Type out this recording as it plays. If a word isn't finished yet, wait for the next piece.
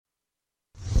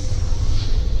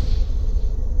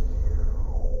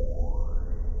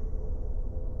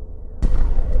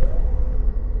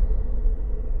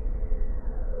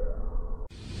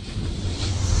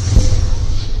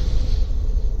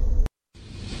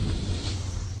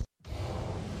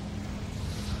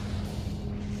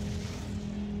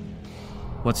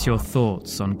What's your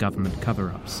thoughts on government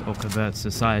cover-ups or covert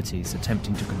societies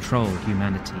attempting to control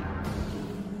humanity?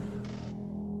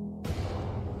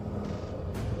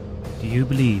 Do you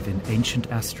believe in ancient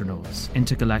astronauts,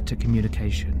 intergalactic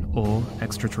communication, or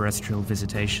extraterrestrial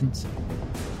visitations?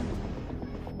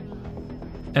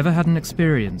 Ever had an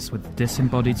experience with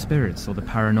disembodied spirits or the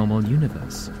paranormal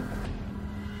universe?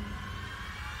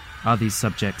 Are these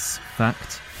subjects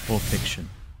fact or fiction?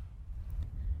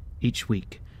 Each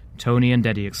week, Tony and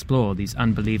Eddie explore these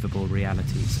unbelievable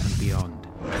realities and beyond.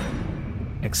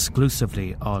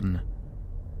 Exclusively on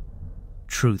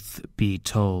Truth Be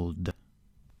Told.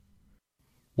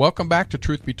 Welcome back to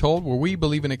Truth Be Told, where we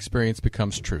believe an experience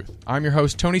becomes truth. I'm your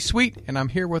host, Tony Sweet, and I'm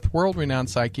here with world-renowned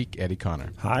psychic Eddie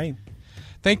Connor. Hi.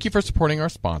 Thank you for supporting our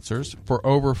sponsors. For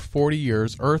over 40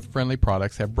 years, Earth-Friendly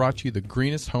Products have brought you the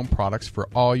greenest home products for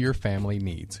all your family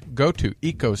needs. Go to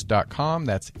ecos.com,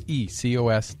 that's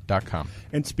ecos.com.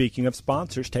 And speaking of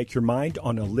sponsors, take your mind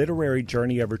on a literary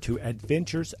journey over to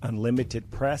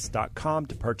adventuresunlimitedpress.com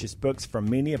to purchase books from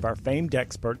many of our famed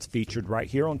experts featured right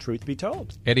here on Truth Be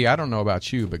Told. Eddie, I don't know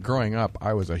about you, but growing up,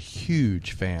 I was a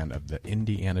huge fan of the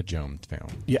Indiana Jones film.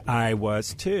 Yeah, I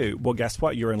was too. Well, guess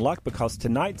what? You're in luck because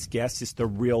tonight's guest is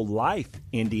the real-life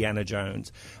Indiana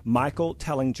Jones. Michael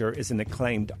Tellinger is an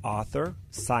acclaimed author,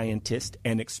 scientist,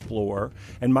 and explorer,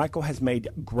 and Michael has made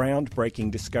groundbreaking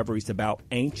discoveries about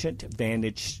ancient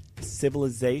vanished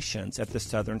civilizations at the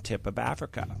southern tip of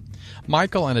Africa.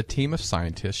 Michael and a team of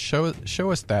scientists show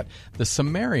us that the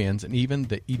Sumerians and even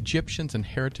the Egyptians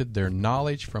inherited their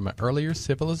knowledge from earlier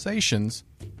civilizations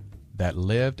that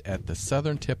lived at the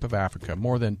southern tip of Africa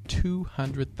more than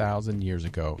 200,000 years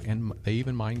ago, and they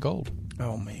even mined gold.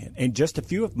 Oh, man. And just a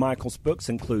few of Michael's books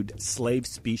include Slave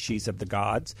Species of the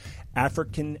Gods,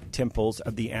 African Temples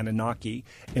of the Anunnaki,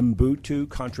 UBUNTU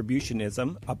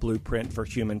Contributionism, A Blueprint for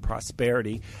Human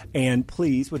Prosperity, and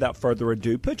please, without further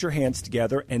ado, put your hands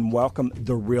together and welcome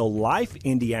the real-life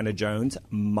Indiana Jones,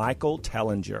 Michael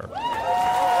Tellinger.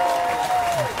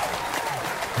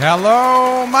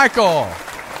 Hello, Michael!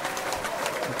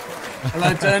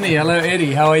 Hello, Tony. Hello,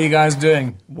 Eddie. How are you guys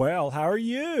doing? Well, how are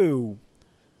you?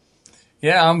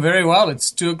 Yeah, I'm very well.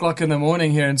 It's 2:00 in the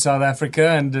morning here in South Africa,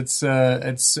 and it's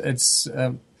a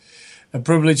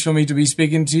privilege for me to be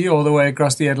speaking to you all the way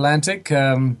across the Atlantic,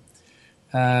 and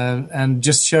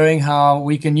just showing how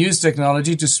we can use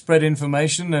technology to spread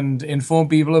information and inform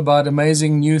people about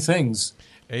amazing new things.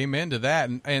 Amen to that.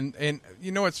 And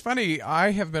you know, it's funny. I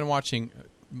have been watching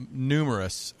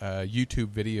numerous YouTube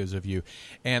videos of you,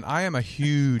 and I am a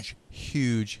huge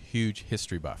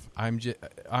history buff. I'm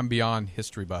beyond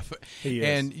history buff. He is.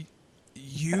 And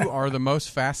you are the most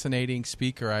fascinating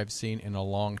speaker I've seen in a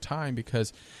long time,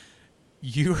 because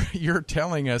you're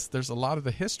telling us there's a lot of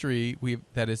the history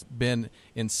that has been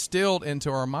instilled into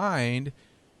our mind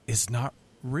is not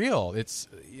real. It's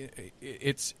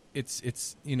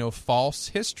false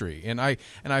history, and I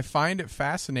find it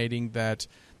fascinating that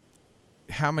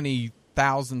how many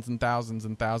thousands and thousands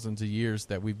and thousands of years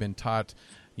that we've been taught,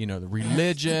 the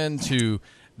religion to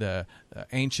the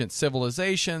ancient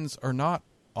civilizations are not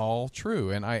all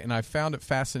true. And I found it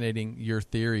fascinating, your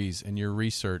theories and your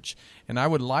research. And I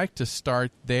would like to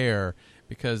start there,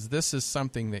 because this is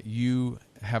something that you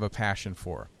have a passion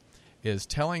for, is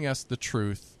telling us the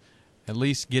truth, at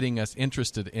least getting us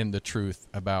interested in the truth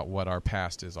about what our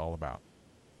past is all about.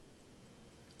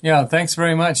 Yeah, thanks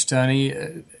very much, Tony.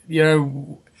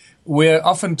 We're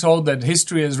often told that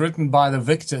history is written by the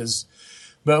victors,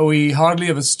 but we hardly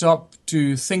ever stop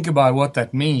to think about what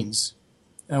that means.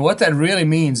 And what that really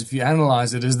means, if you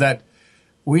analyze it, is that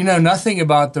we know nothing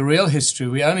about the real history.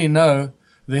 We only know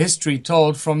the history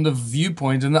told from the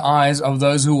viewpoint and the eyes of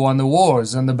those who won the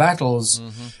wars and the battles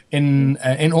in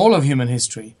all of human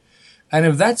history. And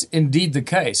if that's indeed the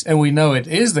case, and we know it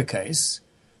is the case,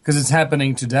 because it's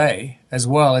happening today as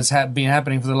well. It's been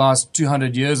happening for the last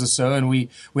 200 years or so, and we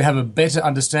have a better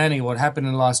understanding of what happened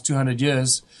in the last 200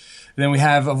 years than we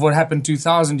have of what happened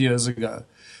 2,000 years ago.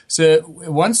 So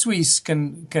once we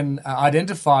can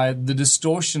identify the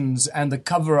distortions and the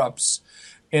cover-ups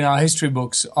in our history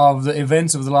books of the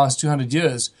events of the last 200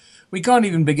 years, we can't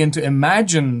even begin to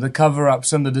imagine the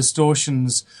cover-ups and the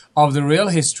distortions of the real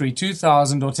history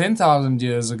 2,000 or 10,000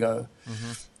 years ago.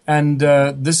 Mm-hmm. And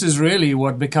this is really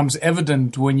what becomes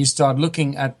evident when you start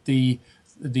looking at the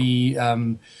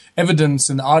evidence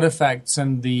and artifacts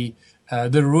and the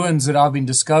ruins that I've been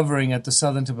discovering at the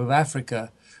southern tip of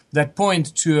Africa that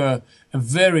point to a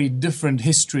very different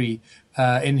history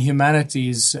in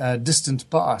humanity's distant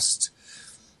past.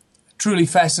 Truly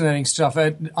fascinating stuff.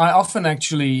 I often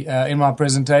actually, in my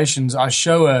presentations, I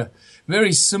show a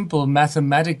very simple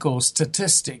mathematical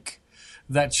statistic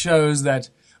that shows that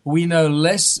we know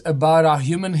less about our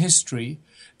human history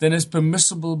than is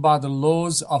permissible by the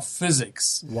laws of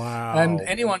physics. Wow. And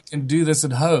anyone can do this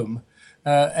at home.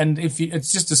 And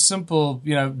it's just a simple,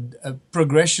 a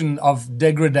progression of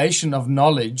degradation of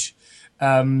knowledge,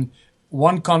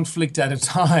 one conflict at a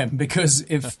time. Because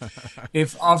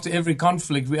if after every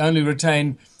conflict we only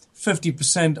retain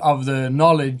 50% of the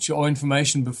knowledge or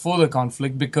information before the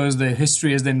conflict, because the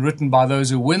history is then written by those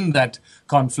who win that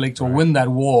conflict or win that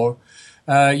war,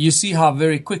 you see how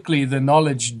very quickly the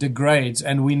knowledge degrades,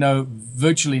 and we know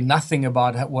virtually nothing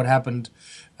about what happened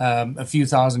a few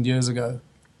thousand years ago.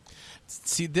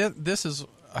 See, this is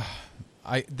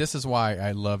why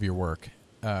I love your work.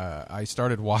 I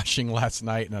started watching last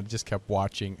night, and I just kept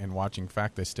watching and watching. In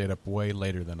fact, I stayed up way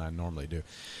later than I normally do,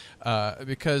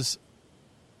 because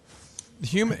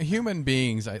human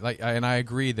beings. And I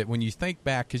agree that when you think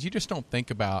back, because you just don't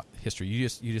think about history, you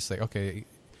just say, okay,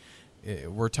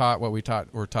 we're taught what we're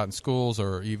taught in schools,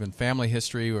 or even family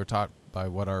history. We're taught by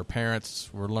what our parents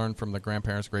were learned from the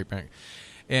grandparents, great parents,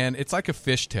 and it's like a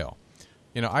fishtail.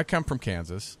 I come from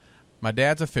Kansas. My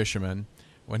dad's a fisherman.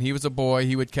 When he was a boy,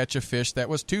 he would catch a fish that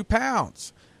was 2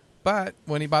 pounds. But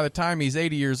by the time he's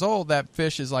 80 years old, that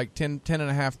fish is like 10 and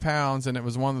a half pounds, and it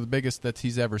was one of the biggest that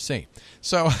he's ever seen.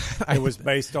 So it was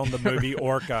based on the movie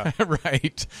Orca.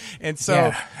 Right. And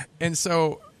so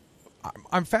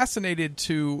I'm fascinated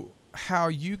to how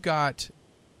you got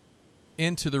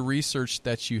into the research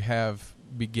that you have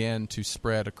began to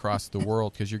spread across the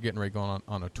world, because you're getting ready to go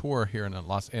on a tour here in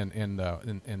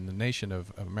the nation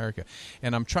of America,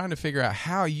 and I'm trying to figure out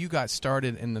how you got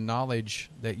started in the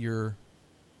knowledge that you're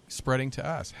spreading to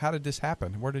us. How did this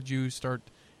happen? Where did you start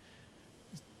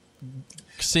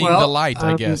seeing the light?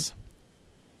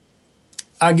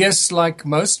 I guess like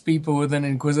most people with an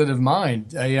inquisitive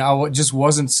mind, I just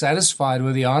wasn't satisfied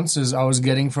with the answers I was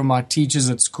getting from my teachers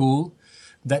at school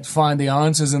that find the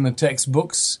answers in the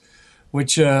textbooks,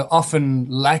 which are often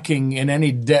lacking in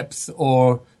any depth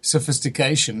or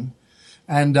sophistication.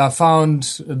 And I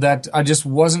found that I just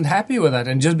wasn't happy with that.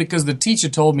 And just because the teacher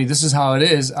told me this is how it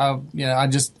is,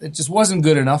 it just wasn't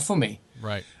good enough for me.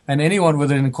 Right. And anyone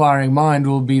with an inquiring mind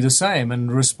will be the same and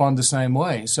respond the same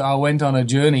way. So I went on a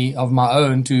journey of my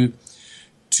own to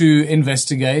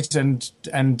investigate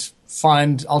and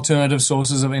find alternative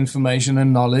sources of information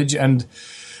and knowledge. And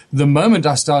the moment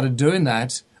I started doing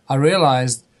that, I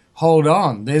realized, hold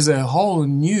on, there's a whole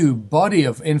new body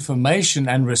of information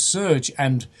and research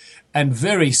and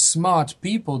very smart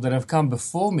people that have come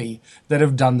before me that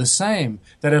have done the same,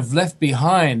 that have left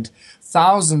behind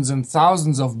thousands and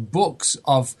thousands of books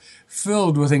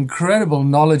filled with incredible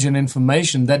knowledge and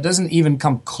information that doesn't even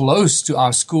come close to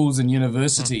our schools and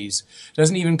universities,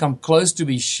 doesn't even come close to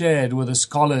be shared with the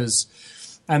scholars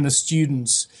and the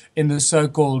students in the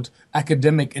so-called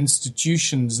academic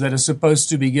institutions that are supposed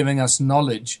to be giving us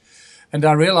knowledge. And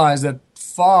I realized that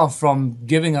far from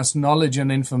giving us knowledge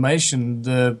and information,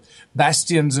 the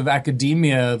bastions of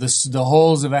academia, the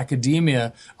halls of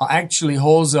academia, are actually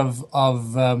halls of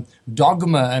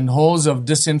dogma and halls of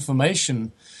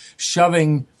disinformation,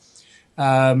 shoving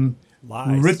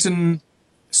written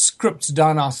scripts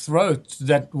down our throat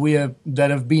that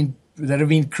have been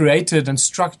created and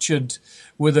structured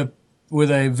with a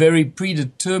very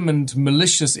predetermined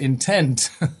malicious intent.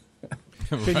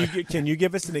 Can you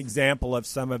give us an example of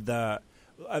some of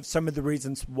the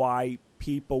reasons why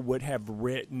people would have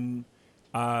written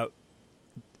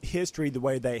history the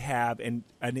way they have, and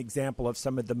an example of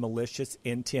some of the malicious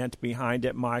intent behind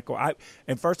it, Michael?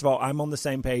 And first of all, I'm on the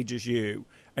same page as you,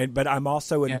 but I'm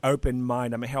also an open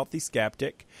mind. I'm a healthy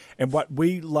skeptic, and what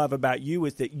we love about you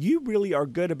is that you really are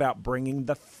good about bringing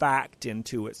the fact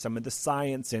into it, some of the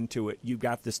science into it. You've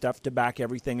got the stuff to back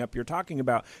everything up you're talking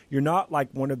about. You're not like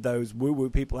one of those woo-woo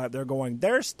people out there going,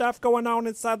 "There's stuff going on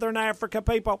in Southern Africa,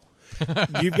 people."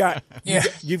 You've got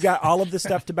all of the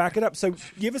stuff to back it up. So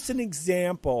give us an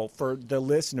example for the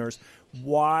listeners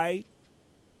why,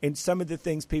 and some of the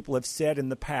things people have said in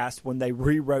the past when they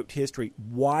rewrote history,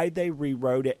 why they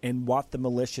rewrote it and what the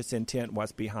malicious intent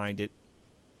was behind it.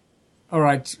 All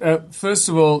right. First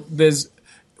of all, there's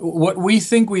what we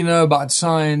think we know about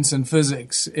science and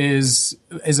physics is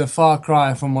a far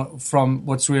cry from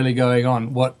what's really going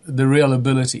on, what the real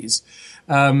abilities.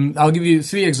 I'll give you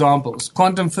 3 examples: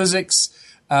 quantum physics,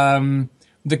 the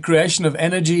creation of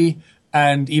energy,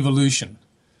 and evolution.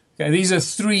 Okay, these are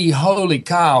 3 holy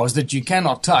cows that you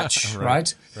cannot touch,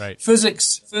 right?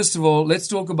 Physics, first of all, let's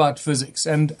talk about physics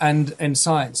and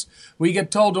science. We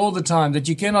get told all the time that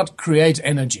you cannot create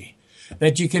energy,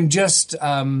 that you can just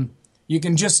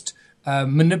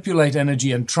manipulate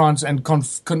energy and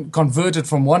convert it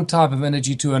from one type of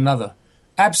energy to another.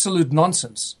 absolute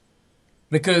nonsense,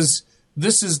 because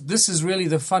this is really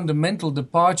the fundamental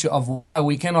departure of why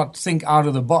we cannot think out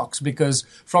of the box, because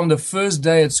from the first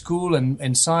day at school and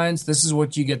in science, this is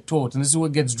what you get taught, and this is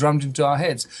what gets drummed into our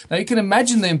heads. Now, you can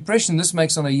imagine the impression this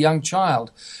makes on a young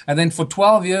child. And then for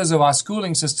 12 years of our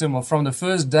schooling system, or from the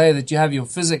first day that you have your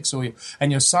physics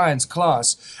and your science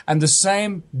class, and the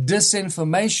same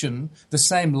disinformation, the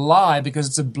same lie, because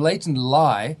it's a blatant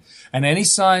lie, and any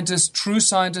scientist, true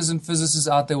scientists and physicists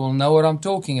out there will know what I'm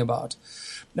talking about.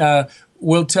 If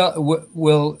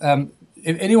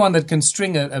anyone that can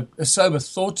string a sober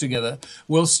thought together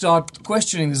will start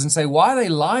questioning this and say, why are they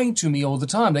lying to me all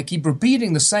the time? They keep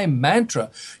repeating the same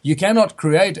mantra. You cannot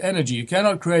create energy. You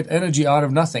cannot create energy out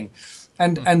of nothing.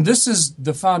 And this is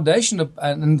the foundation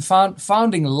and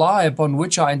founding lie upon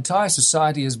which our entire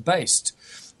society is based.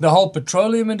 The whole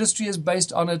petroleum industry is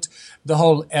based on it. The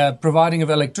whole providing of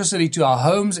electricity to our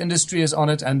homes industry is on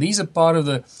it. And these are part of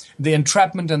the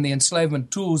entrapment and the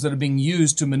enslavement tools that are being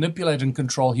used to manipulate and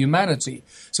control humanity.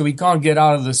 So we can't get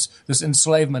out of this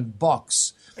enslavement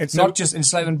box. It's not just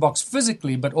enslavement box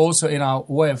physically, but also in our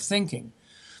way of thinking.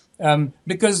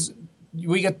 Because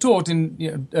we get taught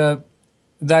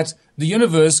that the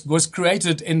universe was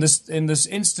created in this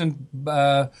instant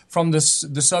from the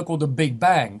so-called the Big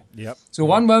Bang. Yep. So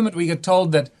one moment we get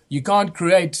told that you can't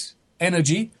create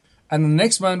energy, and the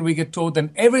next moment we get told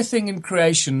that everything in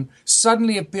creation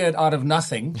suddenly appeared out of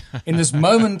nothing in this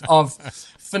moment of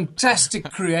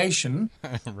fantastic creation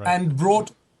Right. and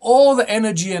brought all the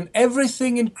energy and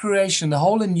everything in creation, the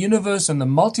whole in universe and the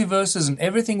multiverses and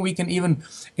everything we can even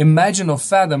imagine or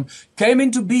fathom, came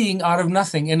into being out of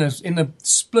nothing in a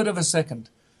split of a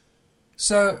second.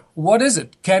 So what is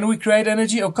it? Can we create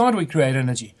energy or can't we create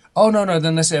energy? Oh, no.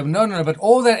 Then they say, no, but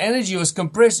all that energy was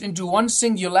compressed into one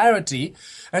singularity.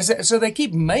 And so they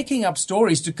keep making up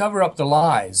stories to cover up the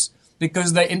lies,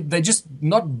 because they're just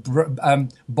not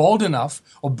bold enough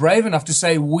or brave enough to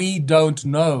say, we don't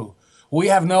know. We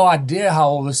have no idea how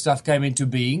all this stuff came into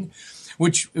being,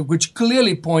 which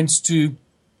clearly points to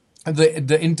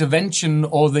the intervention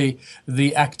or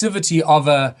the activity of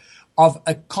a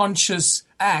conscious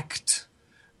act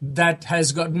that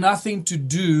has got nothing to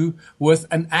do with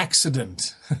an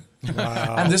accident.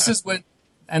 Wow.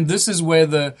 And this is where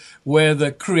the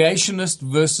creationist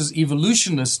versus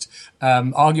evolutionist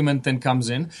argument then comes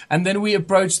in, and then we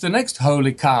approach the next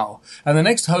holy cow. And the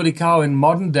next holy cow in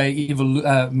modern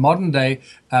day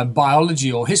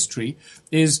biology or history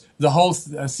is the whole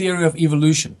theory of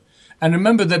evolution. And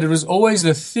remember that it was always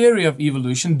the theory of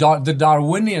evolution, the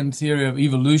Darwinian theory of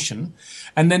evolution,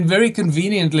 and then very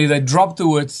conveniently they drop the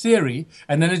word theory,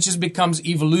 and then it just becomes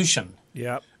evolution.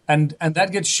 Yep. And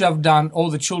that gets shoved down all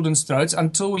the children's throats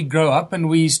until we grow up and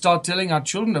we start telling our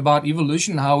children about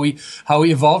evolution, how we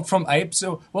evolved from apes.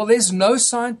 So, well, there's no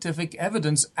scientific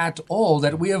evidence at all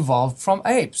that we evolved from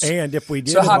apes. And if we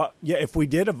did, if we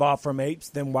did evolve from apes,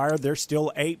 then why are there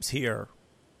still apes here?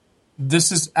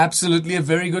 This is absolutely a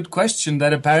very good question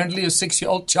that apparently a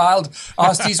 6-year-old child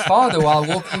asked his father while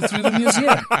walking through the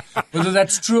museum. Whether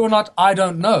that's true or not, I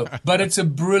don't know. But it's a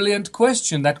brilliant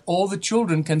question that all the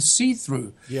children can see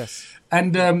through. Yes.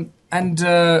 And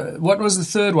what was the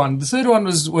third one? The third one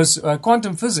was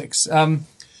quantum physics.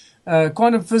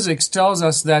 Quantum physics tells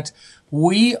us that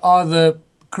we are the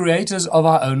creators of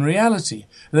our own reality,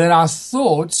 that our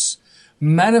thoughts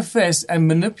manifest and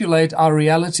manipulate our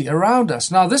reality around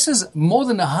us. Now, this is more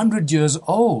than 100 years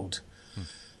old.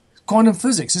 Quantum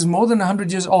physics is more than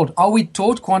 100 years old. Are we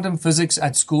taught quantum physics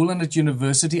at school and at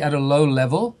university at a low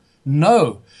level?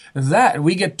 No.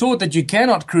 We get taught that you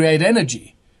cannot create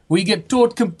energy. We get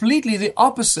taught completely the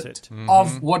opposite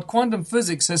of what quantum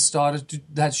physics has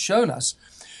shown us.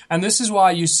 And this is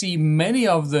why you see many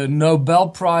of the Nobel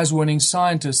Prize winning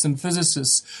scientists and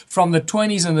physicists from the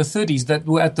 20s and the 30s that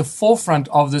were at the forefront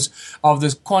of this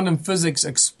quantum physics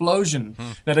explosion,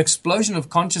 that explosion of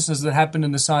consciousness that happened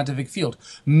in the scientific field.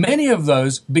 Many of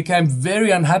those became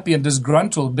very unhappy and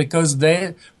disgruntled because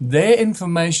their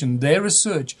information, their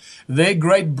research, their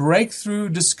great breakthrough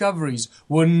discoveries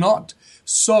were not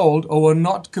sold or were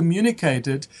not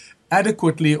communicated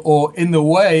adequately or in the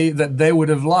way that they would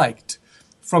have liked.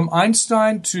 From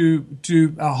Einstein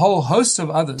to a whole host of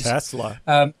others, Tesla,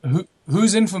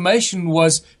 whose information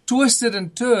was twisted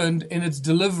and turned in its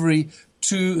delivery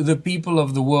to the people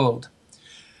of the world.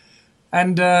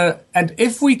 And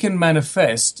if we can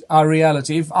manifest our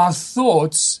reality, if our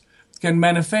thoughts can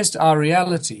manifest our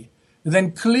reality,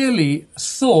 then clearly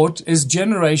thought is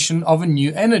generation of a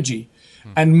new energy,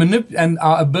 and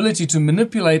our ability to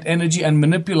manipulate energy and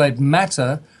manipulate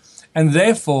matter, and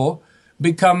therefore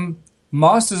become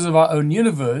masters of our own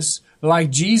universe, like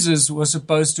Jesus was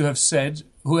supposed to have said,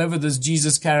 whoever this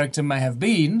Jesus character may have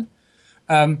been,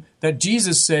 that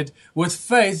Jesus said, with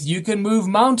faith you can move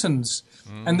mountains.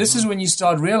 Mm-hmm. And this is when you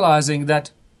start realizing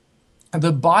that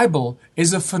the Bible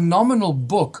is a phenomenal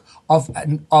book of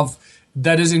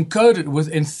that is encoded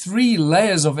within 3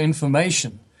 layers of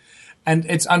information. And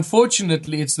it's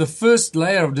it's the first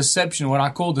layer of deception, what I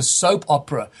call the soap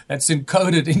opera, that's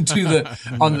encoded into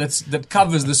that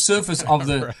covers the surface of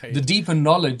the deeper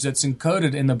knowledge that's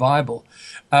encoded in the Bible.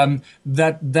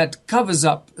 That covers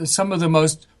up some of the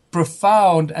most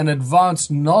profound and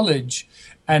advanced knowledge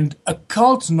and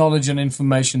occult knowledge and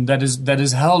information that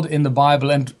is held in the Bible,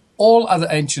 and all other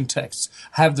ancient texts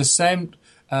have the same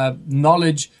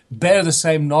knowledge, bear the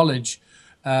same knowledge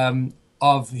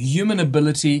of human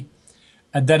ability,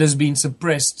 and that has been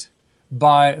suppressed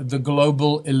by the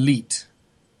global elite.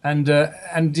 And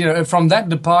from that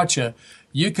departure,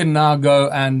 you can now go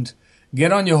and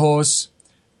get on your horse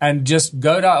and just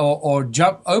go down or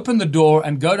jump, open the door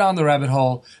and go down the rabbit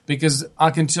hole, because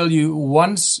I can tell you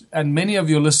once, and many of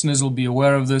your listeners will be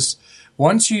aware of this,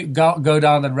 once you go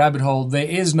down that rabbit hole, there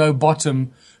is no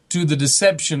bottom to the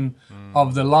deception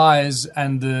of the lies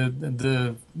and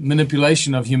the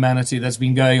manipulation of humanity that's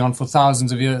been going on for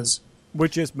thousands of years.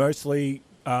 Which is mostly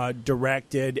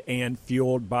directed and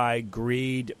fueled by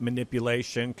greed,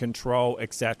 manipulation, control,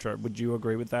 etc. Would you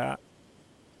agree with that?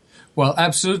 Well,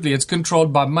 absolutely. It's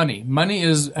controlled by money. Money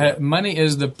is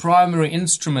the primary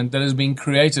instrument that has been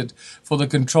created for the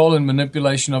control and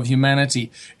manipulation of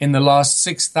humanity in the last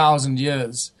 6,000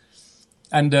 years.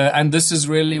 And this is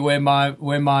really where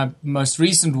my most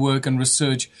recent work and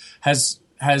research has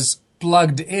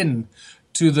plugged in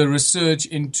to the research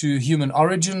into human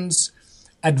origins,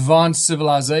 advanced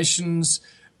civilizations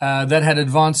that had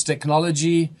advanced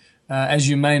technology. As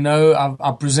you may know,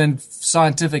 I present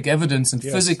scientific evidence and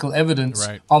physical evidence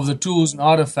of the tools and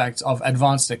artifacts of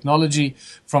advanced technology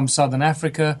from Southern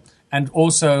Africa, and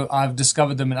also I've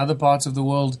discovered them in other parts of the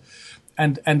world,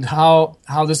 and how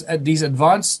these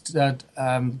advanced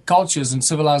cultures and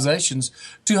civilizations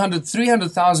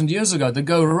 300,000 years ago, they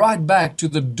go right back to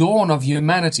the dawn of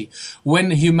humanity,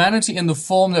 when humanity in the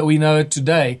form that we know it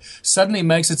today suddenly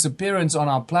makes its appearance on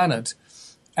our planet.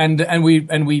 And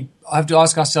we have to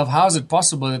ask ourselves, how is it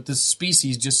possible that this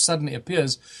species just suddenly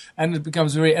appears? And it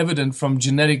becomes very evident from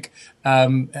genetic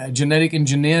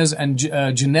engineers and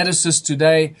geneticists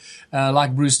today,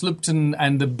 like Bruce Lipton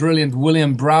and the brilliant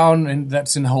William Brown, and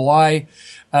that's in Hawaii,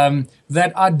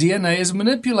 that our DNA is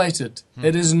manipulated.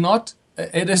 It is not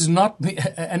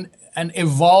an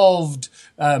evolved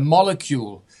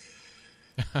molecule.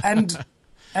 And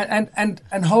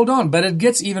hold on, but it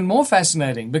gets even more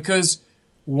fascinating, because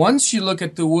once you look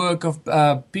at the work of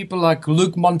people like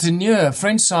Luc Montagnier,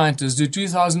 French scientist, who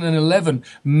 2011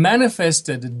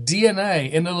 manifested DNA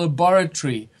in a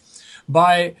laboratory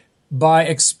by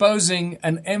exposing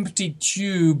an empty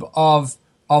tube of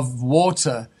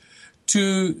water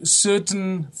to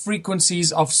certain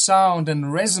frequencies of sound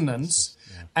and resonance,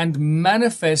 and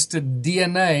manifested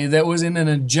DNA that was in an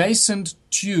adjacent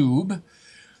tube,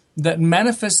 that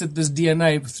manifested this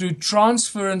DNA through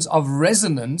transference of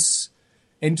resonance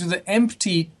into the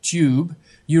empty tube.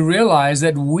 You realize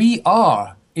that we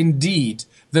are indeed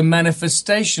the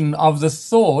manifestation of the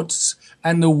thoughts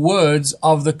and the words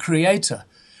of the Creator.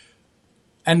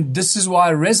 And this is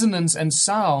why resonance and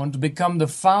sound become the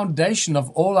foundation of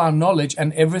all our knowledge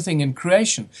and everything in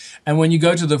creation. And when you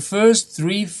go to the first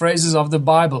 3 phrases of the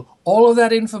Bible, all of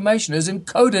that information is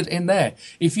encoded in there,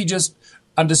 if you just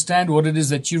understand what it is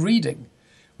that you're reading.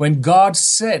 When God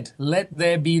said, "Let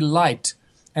there be light,"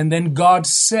 and then God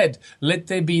said, "Let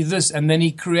there be this," and then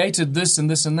He created this and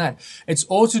this and that. It's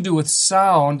all to do with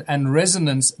sound and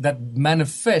resonance that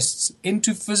manifests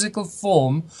into physical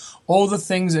form all the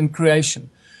things in creation.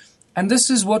 And this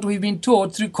is what we've been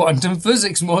taught through quantum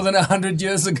physics more than 100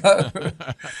 years ago.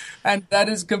 And that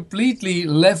is completely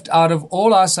left out of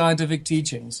all our scientific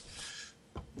teachings.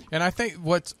 And I think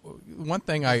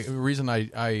reason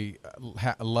I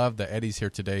love that Eddie's here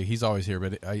today. He's always here,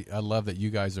 but I love that you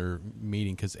guys are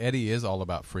meeting, because Eddie is all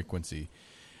about frequency,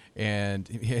 and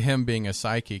him being a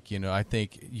psychic. I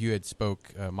think you had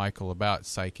spoke, Michael, about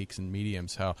psychics and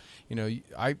mediums. How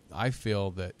I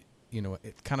feel that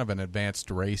it's kind of an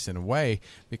advanced race in a way,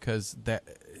 because that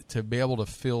to be able to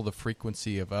feel the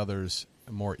frequency of others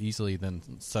more easily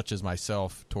than such as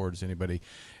myself towards anybody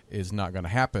is not going to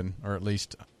happen, or at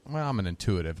least, well, I'm an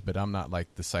intuitive, but I'm not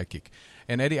like the psychic.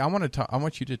 And Eddie, I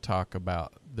want you to talk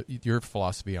about your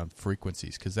philosophy on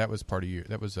frequencies, because that was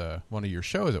one of your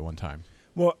shows at one time.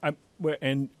 Well,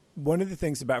 and One of the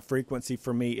things about frequency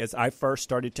for me is I first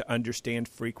started to understand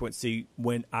frequency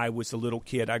when I was a little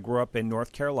kid. I grew up in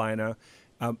North Carolina,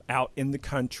 out in the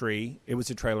country. It was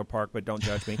a trailer park, but don't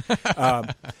judge me.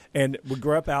 And we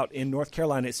grew up out in North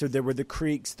Carolina. So there were the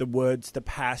creeks, the woods, the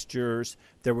pastures.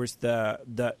 There was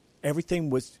the everything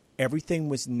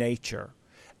was nature.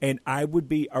 And I would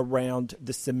be around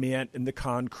the cement and the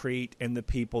concrete and the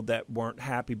people that weren't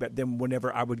happy. But then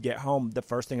whenever I would get home, the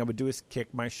first thing I would do is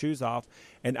kick my shoes off,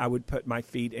 and I would put my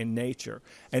feet in nature.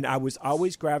 And I was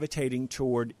always gravitating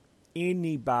toward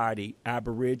anybody,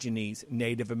 Aborigines,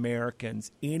 Native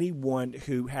Americans, anyone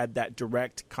who had that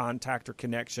direct contact or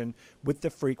connection with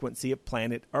the frequency of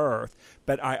planet Earth.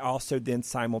 But I also then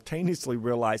simultaneously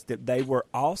realized that they were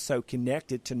also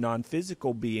connected to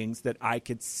non-physical beings that I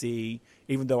could see,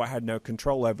 even though I had no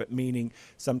control of it, meaning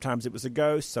sometimes it was a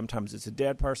ghost, sometimes it's a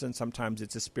dead person, sometimes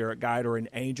it's a spirit guide or an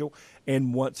angel,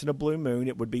 and once in a blue moon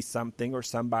it would be something or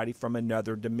somebody from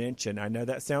another dimension. I know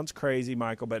that sounds crazy,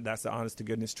 Michael, but that's the honest to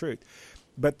goodness truth.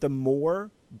 But the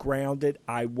more grounded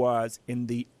I was in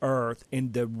the earth,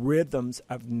 in the rhythms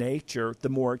of nature, the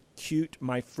more acute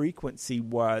my frequency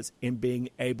was in being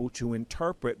able to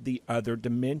interpret the other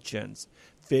dimensions,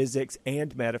 physics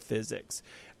and metaphysics.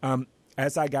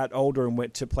 As I got older and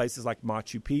went to places like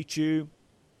Machu Picchu,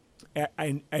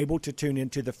 and able to tune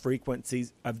into the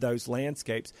frequencies of those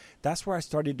landscapes, that's where I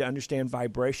started to understand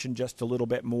vibration just a little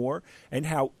bit more, and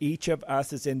how each of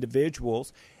us as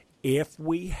individuals, if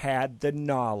we had the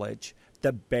knowledge,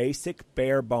 the basic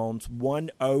bare bones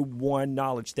 101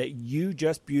 knowledge that you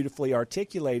just beautifully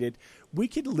articulated, we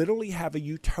could literally have a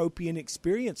utopian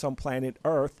experience on planet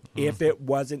Earth if it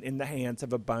wasn't in the hands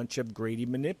of a bunch of greedy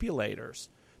manipulators.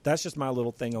 That's just my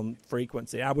little thing on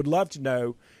frequency. I would love to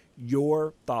know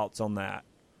your thoughts on that.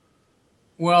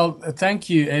 Well, thank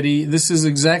you, Eddie. This is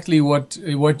exactly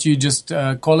what you just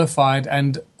qualified,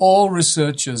 and all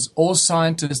researchers, all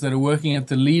scientists that are working at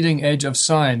the leading edge of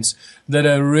science, that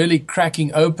are really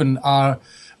cracking open our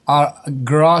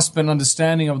grasp and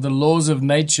understanding of the laws of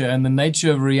nature and the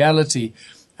nature of reality,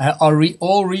 are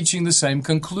all reaching the same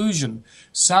conclusion.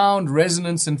 Sound,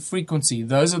 resonance, and frequency,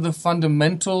 those are the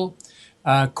fundamental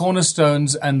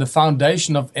cornerstones and the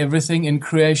foundation of everything in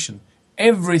creation.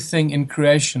 Everything in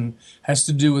creation has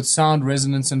to do with sound,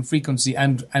 resonance, and frequency,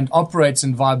 and operates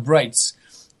and vibrates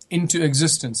into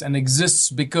existence, and exists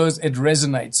because it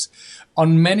resonates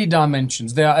on many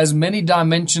dimensions. There are as many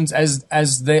dimensions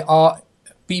as there are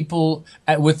people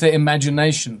with their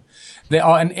imagination. There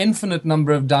are an infinite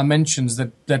number of dimensions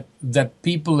that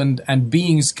people and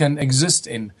beings can exist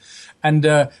in. And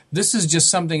this is just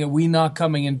something that we're now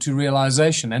coming into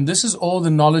realization. And this is all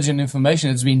the knowledge and information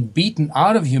that's been beaten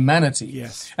out of humanity.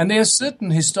 Yes. And there are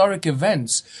certain historic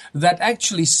events that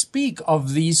actually speak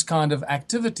of these kind of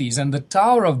activities. And the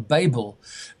Tower of Babel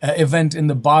event in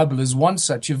the Bible is one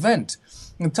such event.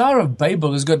 The Tower of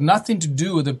Babel has got nothing to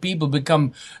do with the people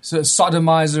become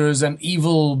sodomizers and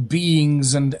evil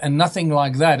beings and nothing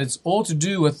like that. It's all to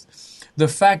do with the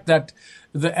fact that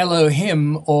the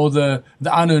Elohim, or the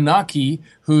Anunnaki,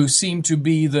 who seem to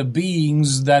be the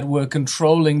beings that were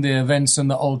controlling the events in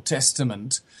the Old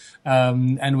Testament.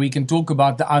 And we can talk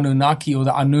about the Anunnaki or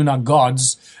the Anunna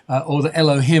gods, or the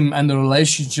Elohim, and the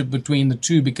relationship between the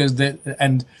two, because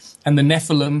and the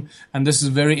Nephilim, and this is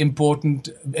very important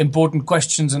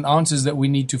questions and answers that we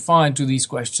need to find to these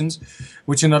questions,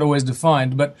 which are not always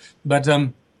defined. But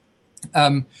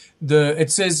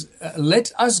it says,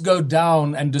 let us go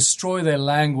down and destroy their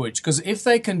language, because if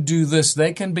they can do this,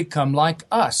 they can become like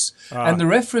us. And the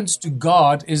reference to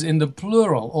God is in the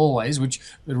plural always, which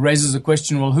raises the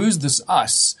question, well, who's this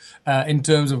us in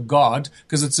terms of God?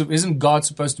 Because isn't God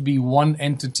supposed to be one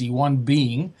entity, one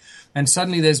being? And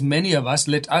suddenly there's many of us.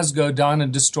 Let us go down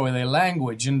and destroy their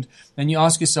language. And then you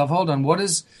ask yourself, hold on,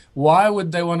 why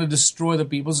would they want to destroy the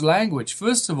people's language?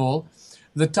 First of all,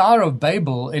 the Tower of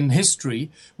Babel in history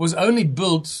was only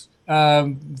built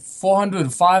 500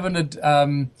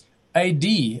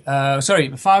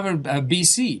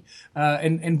 BC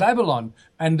in Babylon,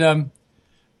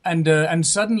 and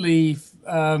suddenly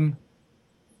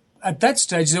at that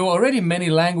stage there were already many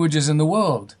languages in the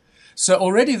world. So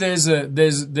already there's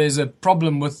a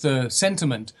problem with the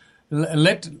sentiment.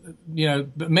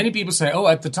 Many people say,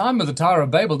 at the time of the Tower of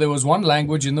Babel, there was one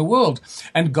language in the world.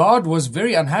 And God was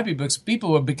very unhappy because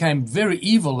people became very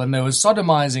evil and they were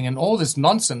sodomizing and all this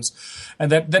nonsense. And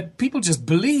that people just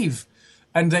believe.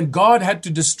 And then God had to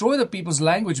destroy the people's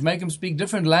language, make them speak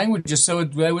different languages so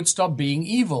they would stop being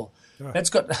evil. That's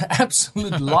got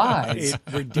absolute lies.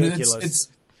 It's ridiculous.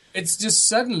 It's just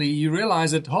suddenly you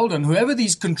realize that, hold on, whoever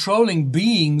these controlling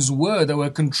beings were that were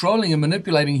controlling and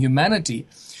manipulating humanity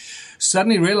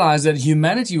suddenly realized that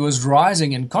humanity was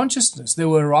rising in consciousness. They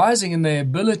were rising in their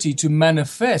ability to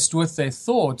manifest with their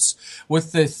thoughts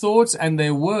and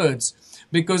their words.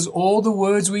 Because all the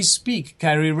words we speak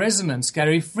carry resonance,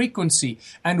 carry frequency,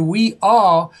 and we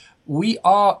are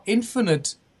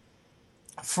infinite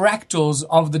fractals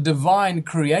of the divine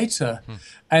creator.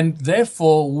 And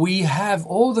therefore we have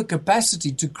all the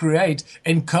capacity to create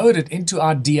encoded into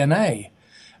our DNA.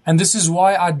 And this is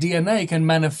why our DNA can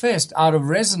manifest out of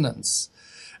resonance.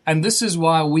 And this is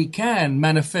why we can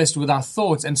manifest with our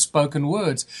thoughts and spoken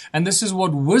words. And this is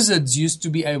what wizards used to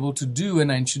be able to do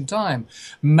in ancient time.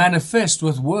 Manifest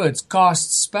with words,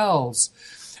 cast spells,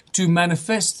 to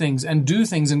manifest things and do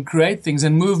things and create things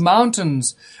and move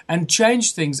mountains and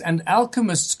change things. And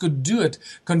alchemists could do it,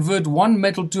 convert one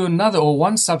metal to another or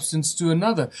one substance to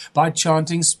another by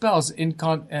chanting spells,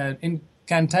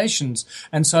 incantations,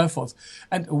 and so forth.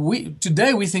 And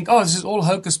today we think, oh, this is all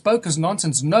hocus pocus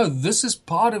nonsense. No, this is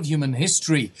part of human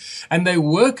history. And they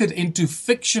work it into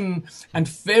fiction and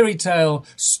fairy tale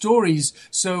stories.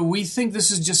 So we think this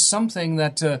is just something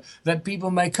that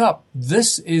people make up.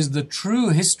 This is the true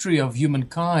history of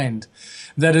humankind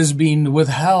that has been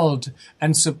withheld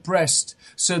and suppressed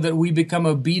so that we become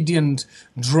obedient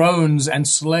drones and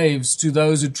slaves to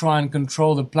those who try and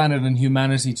control the planet and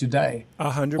humanity today.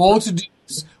 100%.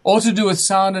 Or to do with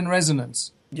sound and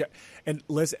resonance. Yeah, and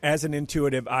Liz, as an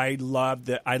intuitive, I love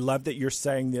that you're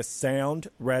saying this: sound,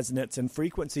 resonance, and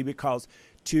frequency, because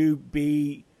to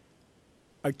be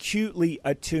acutely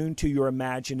attuned to your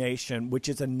imagination, which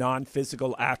is a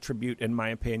non-physical attribute, in my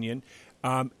opinion,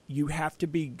 you have to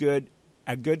be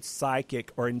a good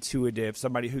psychic or intuitive,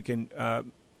 somebody who can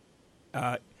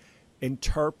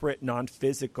interpret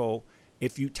non-physical.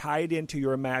 If you tie it into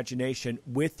your imagination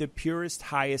with the purest,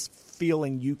 highest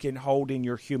feeling you can hold in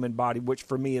your human body, which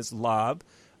for me is love,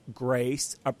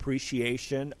 grace,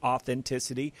 appreciation,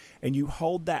 authenticity, and you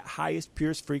hold that highest,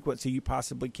 purest frequency you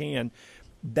possibly can,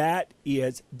 that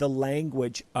is the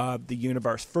language of the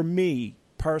universe for me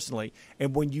personally.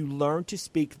 And when you learn to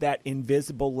speak that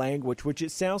invisible language, which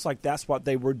it sounds like that's what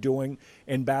they were doing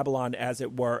in Babylon, as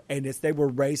it were, and as they were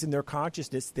raising their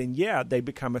consciousness, then yeah, they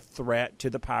become a threat to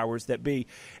the powers that be.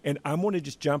 And I want to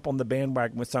just jump on the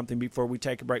bandwagon with something before we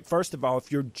take a break. First of all,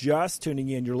 if you're just tuning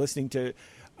in, you're listening to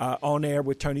On Air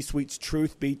with Tony Sweet's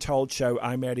Truth Be Told show.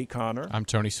 I'm Eddie Connor. I'm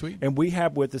Tony Sweet. And we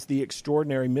have with us the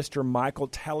extraordinary Mr. Michael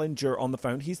Tellinger on the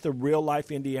phone. He's the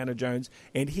real-life Indiana Jones,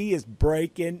 and he is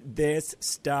breaking this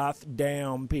stuff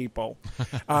down, people.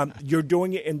 You're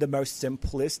doing it in the most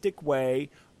simplistic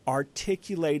way,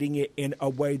 articulating it in a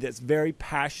way that's very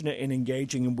passionate and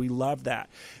engaging, and we love that.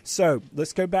 So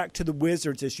let's go back to the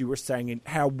wizards, as you were saying, and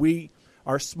how we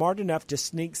are smart enough to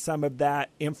sneak some of that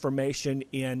information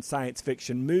in science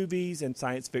fiction movies and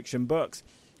science fiction books,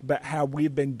 but how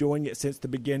we've been doing it since the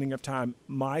beginning of time.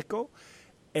 Michael,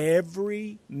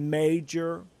 every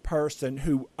major person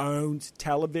who owns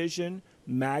television,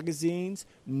 magazines,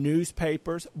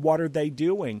 newspapers, what are they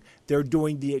doing? They're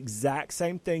doing the exact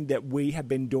same thing that we have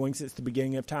been doing since the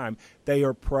beginning of time. They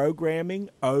are programming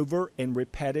over and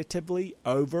repetitively,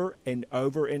 over and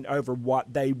over and over,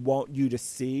 what they want you to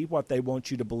see, what they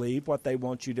want you to believe, what they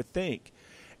want you to think.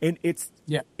 And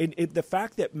the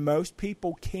fact that most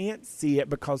people can't see it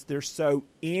because they're so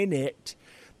in it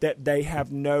that they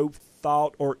have no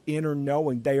thought or inner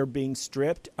knowing. They are being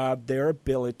stripped of their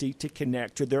ability to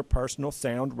connect to their personal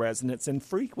sound, resonance, and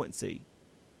frequency.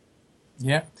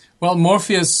 Yeah. Well,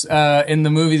 Morpheus in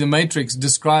the movie The Matrix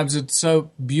describes it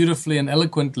so beautifully and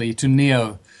eloquently to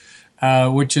Neo,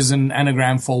 which is an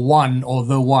anagram for one, or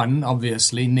the one,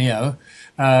 obviously, Neo.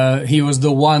 He was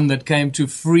the one that came to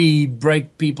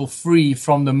break people free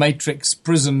from the Matrix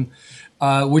prison,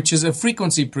 which is a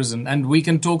frequency prison. And we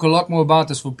can talk a lot more about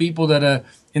this for people that are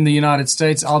in the United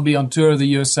States. I'll be on tour of the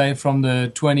USA from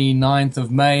the 29th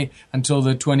of May until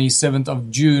the 27th of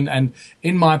June. And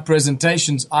in my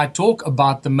presentations, I talk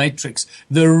about the Matrix,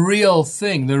 the real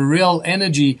thing, the real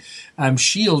energy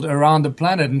shield around the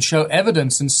planet, and show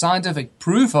evidence and scientific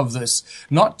proof of this.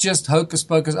 Not just hocus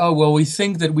pocus, oh, well, we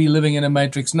think that we're living in a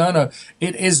Matrix. No,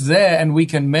 it is there, and we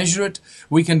can measure it.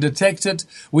 We can detect it.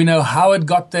 We know how it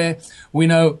got there. We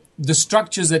know the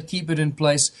structures that keep it in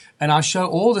place, and I show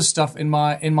all this stuff in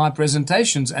my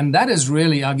presentations, and that is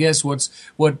really, I guess,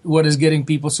 what is getting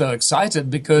people so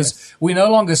excited, because we're no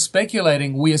longer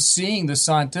speculating. We are seeing the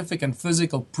scientific and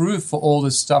physical proof for all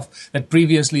this stuff that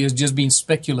previously has just been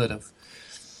speculative.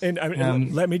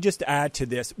 And let me just add to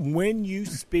this. When you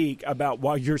speak about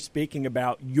what you're speaking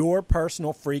about, your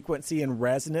personal frequency and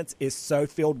resonance is so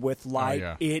filled with light.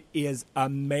 It is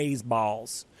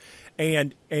amazeballs.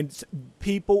 And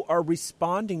people are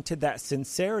responding to that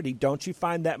sincerity. Don't you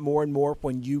find that more and more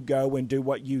when you go and do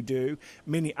what you do?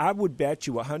 Meaning, I would bet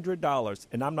you $100,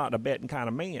 and I'm not a betting kind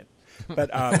of man,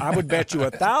 but I would bet you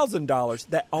 $1,000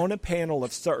 that on a panel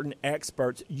of certain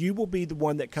experts, you will be the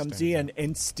one that comes in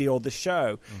and steal the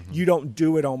show. Mm-hmm. You don't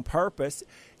do it on purpose.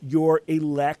 Your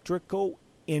electrical,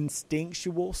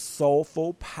 instinctual,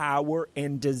 soulful power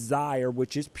and desire,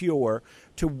 which is pure,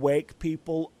 to wake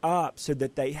people up so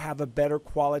that they have a better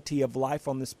quality of life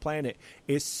on this planet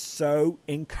is so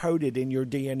encoded in your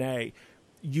DNA.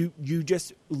 You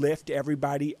just lift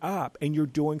everybody up, and you're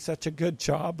doing such a good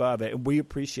job of it, and we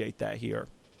appreciate that here.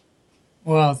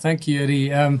 Well, thank you,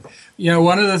 Eddie.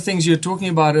 One of the things you were talking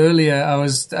about earlier, I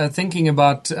was thinking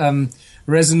about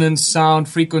resonance, sound,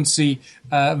 frequency.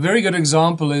 A very good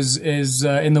example is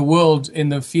in the world, in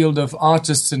the field of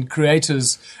artists and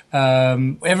creators.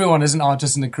 Everyone is an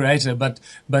artist and a creator, but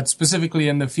specifically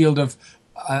in the field of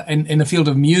in the field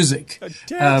of music.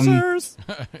 Dancers.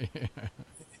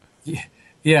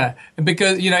 Yeah,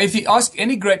 because, if you ask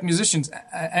any great musician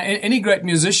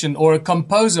or a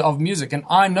composer of music, and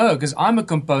I know because I'm a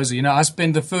composer, I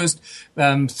spent the first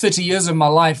 30 years of my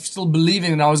life still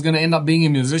believing that I was going to end up being a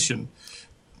musician,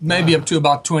 maybe up to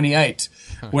about 28,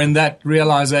 when that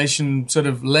realization sort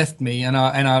of left me, and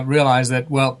I realized that,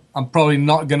 well, I'm probably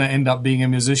not going to end up being a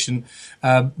musician,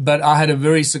 but I had a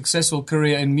very successful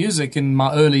career in music in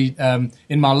my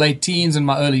late teens and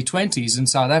my early 20s in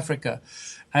South Africa,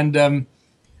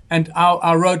 and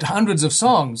I wrote hundreds of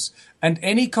songs, and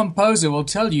any composer will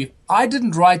tell you, I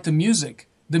didn't write the music.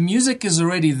 The music is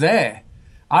already there.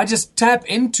 I just tap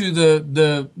into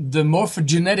the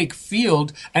morphogenetic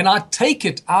field, and I take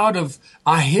it out of,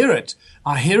 I hear it,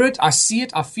 I see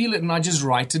it, I feel it, and I just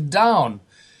write it down.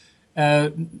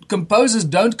 Composers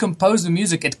don't compose the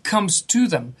music, it comes to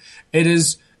them.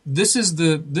 This is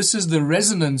the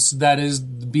resonance that is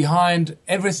behind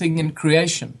everything in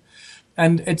creation.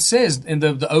 And it says in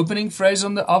the opening phrase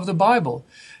of the Bible,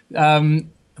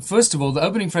 first of all, the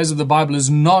opening phrase of the Bible is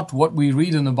not what we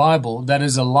read in the Bible. That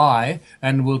is a lie,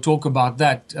 and we'll talk about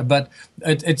that. But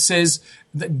it says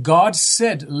that God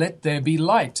said, let there be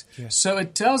light. Yes. So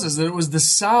it tells us that it was the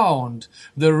sound,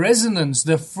 the resonance,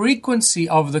 the frequency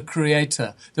of the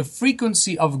Creator, the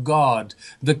frequency of God,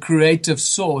 the creative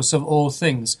source of all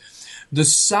things. The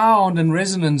sound and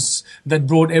resonance that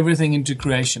brought everything into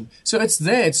creation. So it's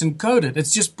there, it's encoded.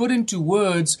 It's just put into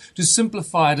words to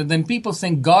simplify it. And then people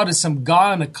think God is some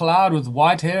guy on a cloud with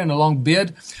white hair and a long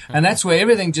beard. And that's where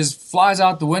everything just flies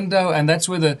out the window. And that's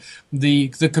where the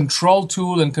control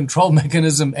tool and control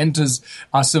mechanism enters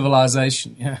our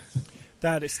civilization. Yeah.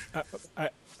 That is...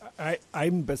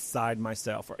 I'm beside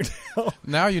myself right now.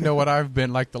 Now you know what I've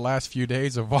been like the last few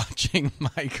days of watching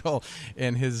Michael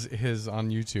and his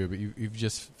on YouTube. You've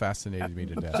just fascinated me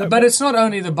to death. But it's not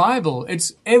only the Bible.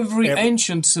 It's every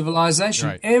ancient civilization,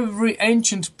 right. Every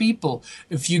ancient people.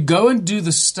 If you go and do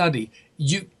the study,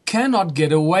 you cannot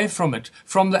get away from it.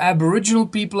 From the Aboriginal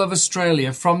people of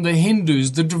Australia, from the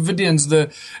Hindus, the Dravidians,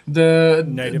 the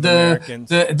Native Americans,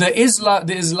 the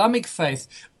Islamic faith.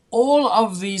 All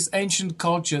of these ancient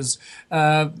cultures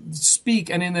speak,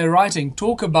 and in their writing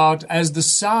talk about as the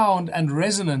sound and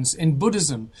resonance in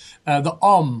Buddhism, the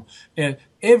Om.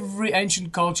 Every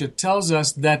ancient culture tells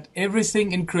us that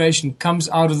everything in creation comes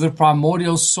out of the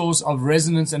primordial source of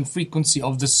resonance and frequency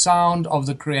of the sound of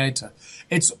the Creator.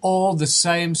 It's all the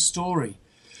same story.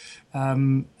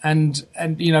 And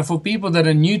for people that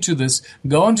are new to this,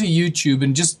 go onto YouTube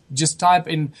and just type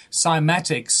in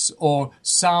cymatics or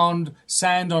sand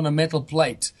on a metal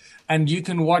plate, and you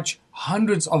can watch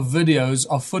hundreds of videos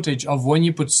of footage of when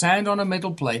you put sand on a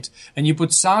metal plate and you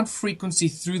put sound frequency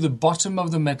through the bottom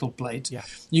of the metal plate. Yeah.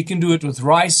 You can do it with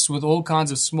rice, with all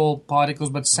kinds of small particles,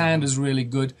 but sand is really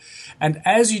good. And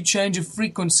as you change a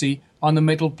frequency on the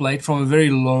metal plate from a very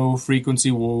low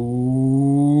frequency,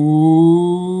 whoa,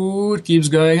 it keeps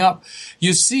going up.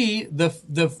 You see the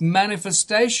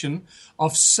manifestation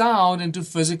of sound into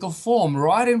physical form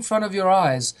right in front of your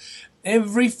eyes.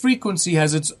 Every frequency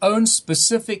has its own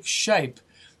specific shape,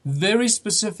 very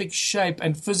specific shape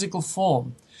and physical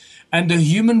form. And the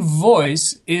human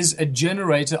voice is a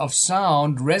generator of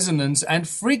sound, resonance, and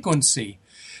frequency.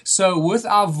 So with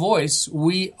our voice,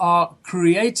 we are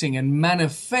creating and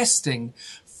manifesting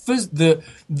the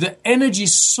energy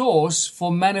source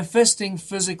for manifesting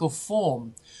physical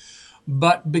form.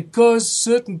 But because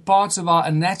certain parts of our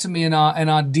anatomy and our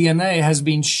DNA has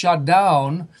been shut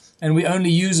down, and we only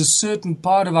use a certain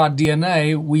part of our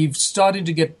DNA, we've started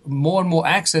to get more and more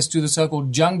access to the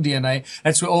so-called junk DNA.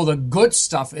 That's where all the good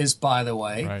stuff is, by the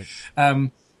way.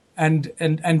 Right.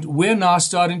 And we're now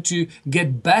starting to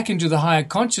get back into the higher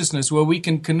consciousness where we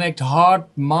can connect heart,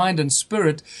 mind, and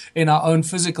spirit in our own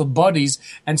physical bodies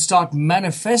and start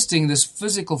manifesting this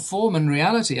physical form and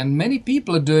reality. And many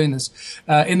people are doing this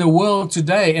in the world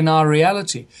today, in our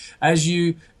reality. As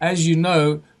you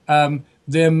know,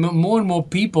 there are more and more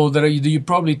people that you're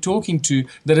probably talking to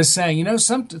that are saying,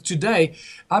 today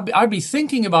I'd be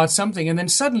thinking about something and then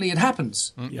suddenly it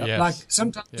happens. Yes. Like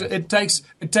sometimes it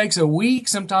takes a week,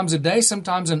 sometimes a day,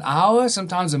 sometimes an hour,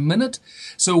 sometimes a minute.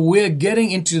 So we're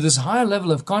getting into this higher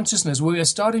level of consciousness where we are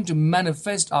starting to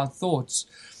manifest our thoughts.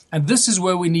 And this is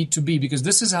where we need to be, because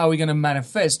this is how we're going to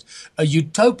manifest a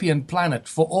utopian planet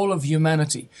for all of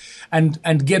humanity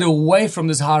and get away from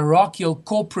this hierarchical,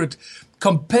 corporate,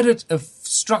 competitive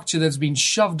structure that's been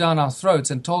shoved down our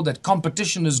throats and told that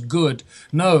competition is good.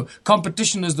 No,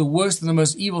 competition is the worst and the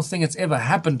most evil thing that's ever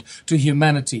happened to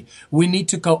humanity. We need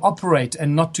to cooperate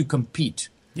and not to compete.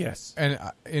 Yes. And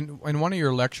in one of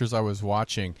your lectures I was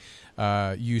watching,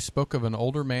 you spoke of an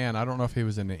older man. I don't know if he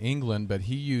was in England, but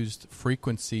he used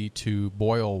frequency to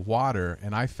boil water,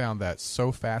 and I found that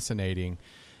so fascinating.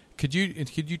 Could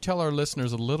you tell our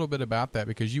listeners a little bit about that?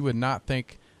 Because you would not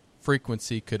think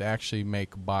frequency could actually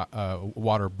make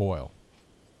water boil.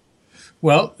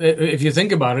 Well, if you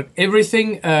think about it,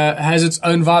 everything has its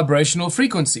own vibrational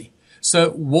frequency.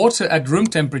 So water at room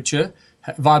temperature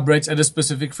vibrates at a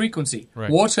specific frequency.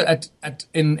 Right. Water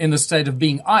in the state of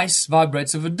being ice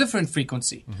vibrates at a different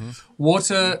frequency. Mm-hmm.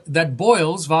 Water that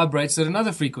boils vibrates at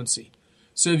another frequency.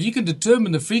 So if you can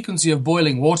determine the frequency of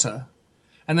boiling water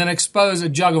and then expose a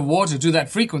jug of water to that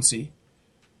frequency,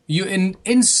 you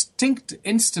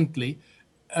instantly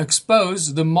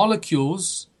expose the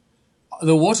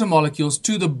water molecules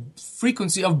to the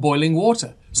frequency of boiling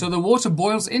water. So the water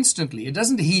boils instantly. It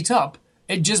doesn't heat up.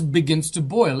 It just begins to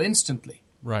boil instantly.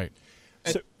 Right.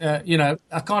 So,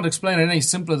 I can't explain it any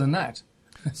simpler than that.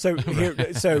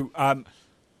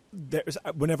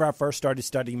 Whenever I first started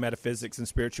studying metaphysics and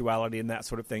spirituality and that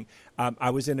sort of thing,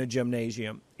 I was in a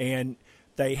gymnasium, and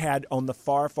they had on the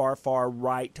far, far, far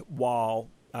right wall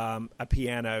a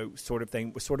piano sort of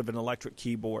thing, with sort of an electric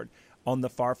keyboard. On the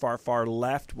far, far, far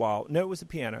left wall, no, it was a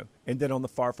piano. And then on the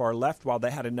far, far left wall,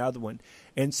 they had another one.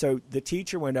 And so the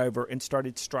teacher went over and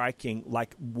started striking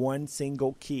like one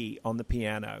single key on the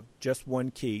piano, just one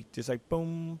key, just like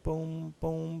boom, boom,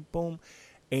 boom, boom.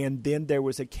 And then there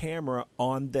was a camera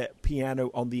on the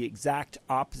piano on the exact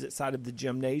opposite side of the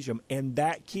gymnasium, and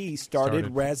that key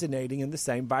started resonating in the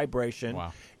same vibration,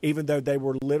 wow, even though they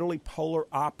were literally polar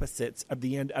opposites of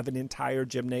the end of an entire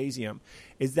gymnasium.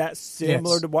 Is that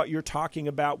similar to what you're talking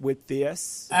about with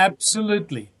this?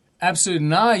 Absolutely. Absolutely.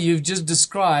 Now you've just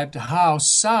described how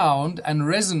sound and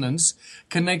resonance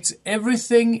connects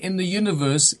everything in the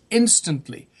universe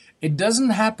instantly. It doesn't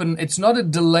happen. It's not a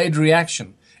delayed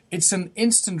reaction. It's an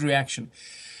instant reaction.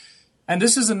 And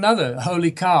this is another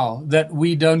holy cow that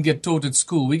we don't get taught at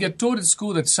school. We get taught at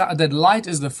school that light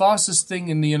is the fastest thing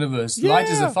in the universe. Yeah. Light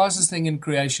is the fastest thing in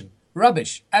creation.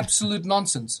 Rubbish. Absolute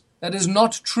nonsense. That is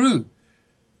not true.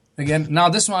 Again, now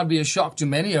this might be a shock to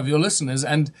many of your listeners,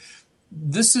 and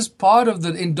this is part of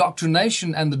the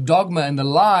indoctrination and the dogma and the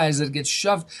lies that get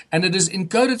shoved, and it is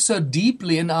encoded so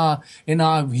deeply in our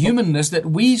humanness that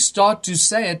we start to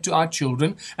say it to our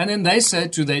children, and then they say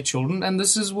it to their children, and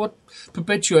this is what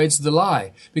perpetuates the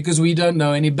lie, because we don't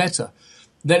know any better.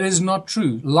 That is not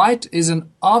true. Light is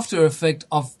an after effect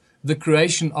of the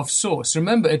creation of Source.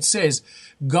 Remember, it says,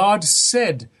 God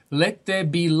said, let there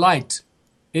be light.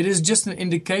 It is just an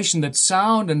indication that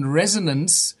sound and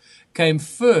resonance came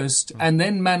first and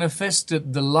then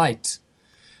manifested the light.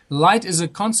 Light is a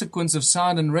consequence of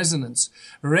sound and resonance.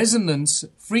 Resonance,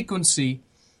 frequency,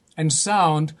 and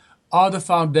sound are the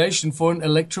foundation for an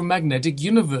electromagnetic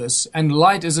universe, and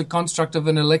light is a construct of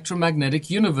an electromagnetic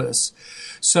universe.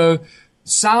 So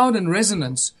sound and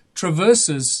resonance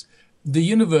traverses the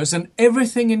universe and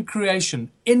everything in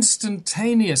creation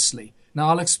instantaneously. Now,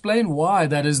 I'll explain why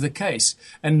that is the case.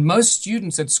 And most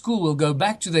students at school will go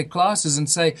back to their classes and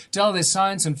tell their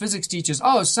science and physics teachers,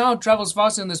 oh, sound travels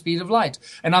faster than the speed of light.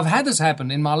 And I've had this happen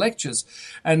in my lectures.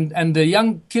 And the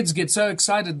young kids get so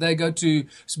excited, they go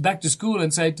back to school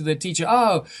and say to their teacher,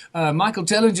 Michael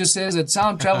Tellinger says that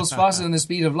sound travels faster than the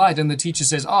speed of light. And the teacher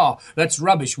says, that's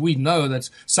rubbish. We know that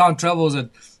sound travels at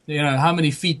how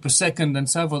many feet per second and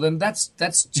so forth. And that's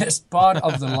just part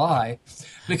of the lie,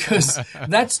 because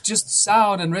that's just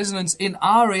sound and resonance in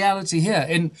our reality here,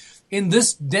 in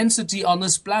this density on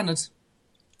this planet.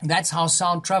 That's how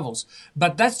sound travels.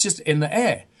 But that's just in the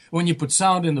air. When you put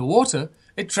sound in the water,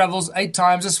 it travels 8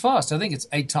 times as fast. I think it's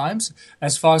 8 times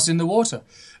as fast in the water.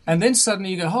 And then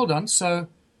suddenly you go, hold on, so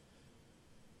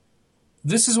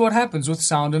this is what happens with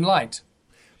sound and light.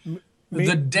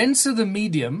 The denser the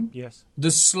medium, Yes.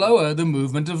 the slower the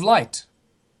movement of light.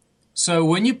 So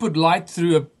when you put light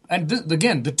through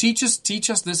again, the teachers teach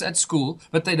us this at school,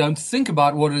 but they don't think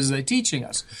about what it is they're teaching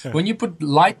us. When you put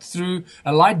light through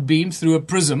a light beam through a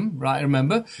prism, right?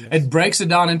 Remember, it breaks it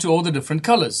down into all the different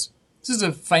colors. This is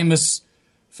a famous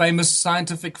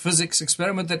scientific physics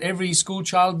experiment that every school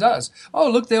child does. Oh,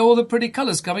 look, there are all the pretty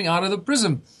colors coming out of the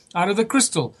prism, out of the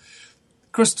crystal.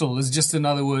 Crystal is just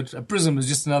another word. A prism is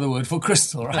just another word for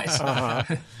crystal, right?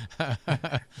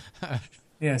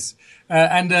 Yes.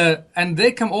 And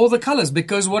there come all the colors,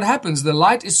 because what happens? The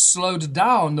light is slowed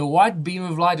down. The white beam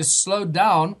of light is slowed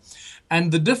down,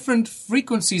 and the different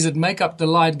frequencies that make up the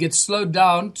light get slowed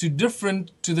down to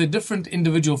the different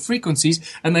individual frequencies,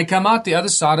 and they come out the other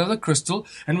side of the crystal,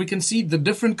 and we can see the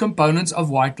different components of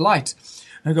white light.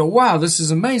 And I go, wow, this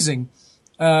is amazing.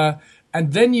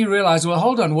 And then you realize, well,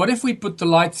 hold on, what if we put the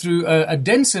light through a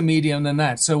denser medium than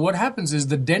that? So what happens is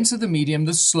the denser the medium,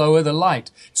 the slower the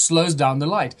light. It slows down the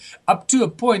light up to a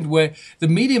point where the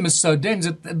medium is so dense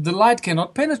that the light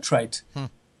cannot penetrate.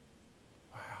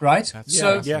 Right?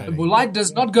 So light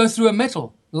does not go through a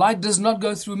metal. Light does not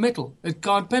go through metal. It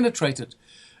can't penetrate it.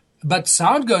 But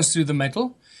sound goes through the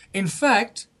metal. In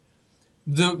fact,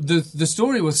 the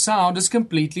story with sound is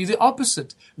completely the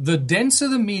opposite. The denser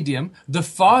the medium, the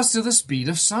faster the speed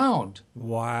of sound.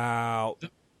 Wow.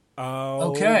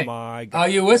 Oh, okay. my God. Are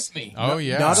you with me? Oh,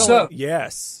 yeah.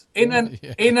 Yes. In an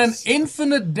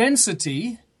infinite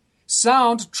density,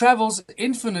 sound travels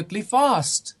infinitely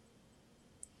fast.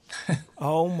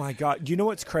 Oh my God! You know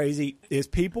what's crazy is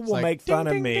people will make fun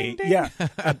of me. ding, ding. Yeah,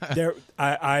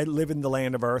 I live in the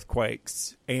land of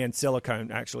earthquakes and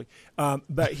silicone, actually.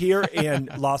 But here in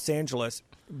Los Angeles,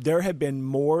 there have been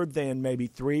more than maybe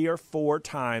 3 or 4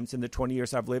 times in the 20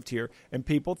 years I've lived here, and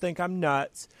people think I'm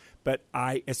nuts. But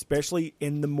especially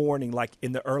in the morning, like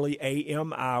in the early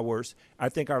a.m. hours, I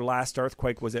think our last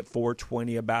earthquake was at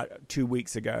 4:20 about 2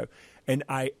 weeks ago, and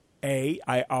I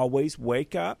always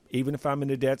wake up, even if I'm in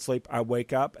a dead sleep, I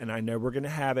wake up and I know we're going to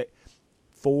have it.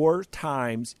 4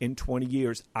 times in 20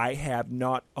 years, I have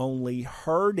not only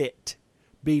heard it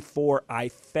before I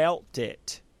felt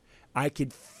it. I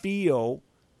could feel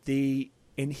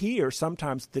and hear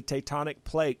sometimes the tectonic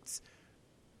plates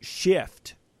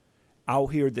shift. I'll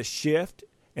hear the shift,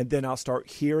 and then I'll start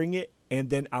hearing it,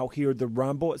 and then I'll hear the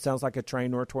rumble. It sounds like a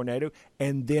train or a tornado,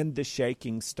 and then the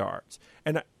shaking starts.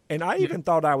 And I even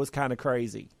thought I was kind of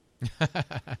crazy.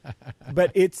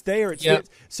 But it's there.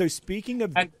 So speaking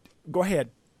of... go ahead.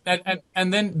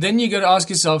 And then you got to ask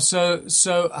yourself,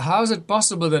 so how is it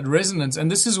possible that resonance,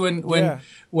 and this is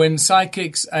when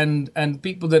psychics and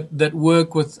people that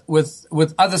work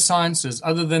with other sciences,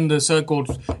 other than the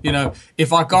so-called,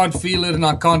 if I can't feel it and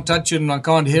I can't touch it and I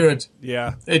can't hear it,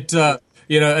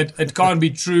 it can't be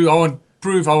true. I want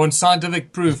proof. I want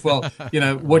scientific proof. Well,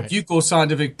 what you call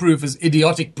scientific proof is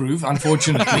idiotic proof,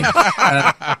 unfortunately.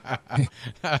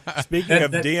 Speaking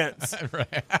of dense.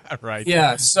 Right.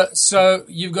 Yeah. So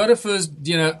you've got to first,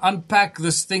 unpack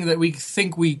this thing that we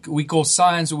think we call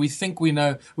science, or we think we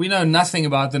know. We know nothing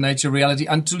about the nature of reality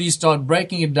until you start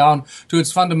breaking it down to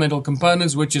its fundamental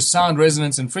components, which is sound,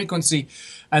 resonance, and frequency.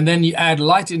 And then you add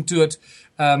light into it.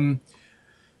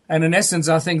 And in essence,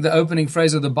 I think the opening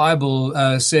phrase of the Bible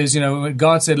says,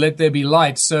 God said, "Let there be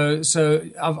light." So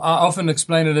I often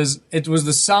explain it as it was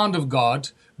the sound of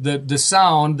God, the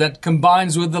sound that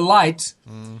combines with the light.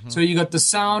 Mm-hmm. So you got the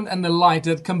sound and the light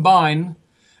that combine,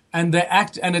 and it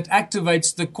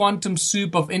activates the quantum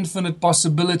soup of infinite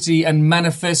possibility and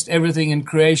manifest everything in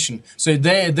creation. So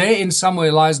there in some way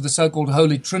lies the so-called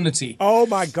Holy Trinity. Oh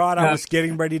my God! I was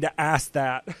getting ready to ask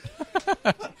that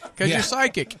because you're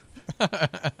psychic.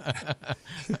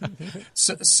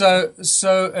 So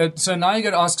now you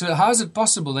got to ask, how is it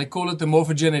possible? They call it the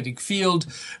morphogenetic field,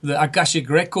 the Akashic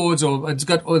records,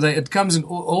 it comes in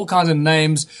all kinds of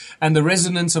names, and the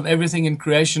resonance of everything in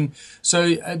creation.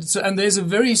 And there's a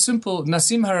very simple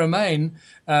Nassim Haramein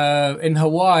in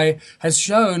Hawaii has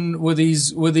shown with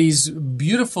these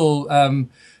beautiful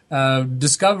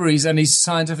discoveries and his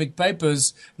scientific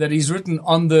papers that he's written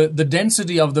on the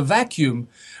density of the vacuum.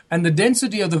 And the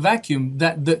density of the vacuum,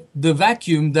 that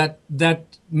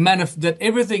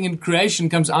everything in creation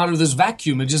comes out of this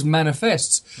vacuum. It just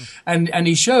manifests. And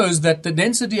he shows that the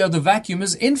density of the vacuum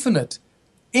is infinite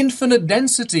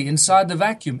density inside the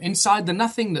vacuum, inside the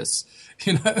nothingness.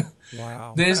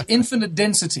 Wow. There's infinite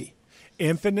density.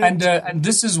 Infinite. And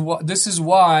this is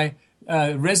why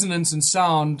resonance and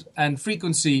sound and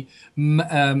frequency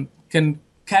can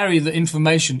carry the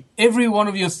information. Every one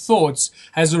of your thoughts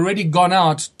has already gone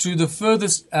out to the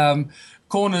furthest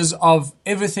corners of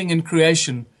everything in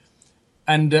creation,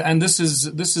 and this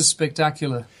is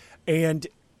spectacular. And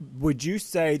would you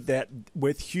say that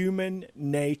with human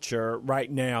nature right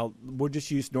now, we'll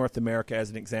just use North America as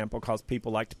an example because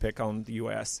people like to pick on the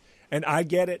U.S., and I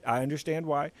get it. I understand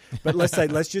why. But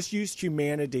let's just use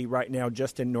humanity right now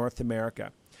just in North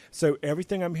America. So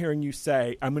everything I'm hearing you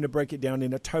say, I'm going to break it down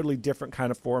in a totally different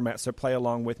kind of format. So play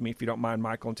along with me if you don't mind,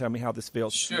 Michael, and tell me how this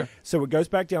feels. Sure. So it goes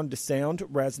back down to sound,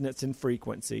 resonance, and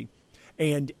frequency.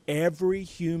 And every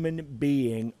human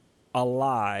being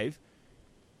alive,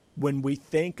 when we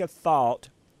think a thought,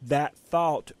 that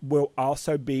thought will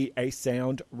also be a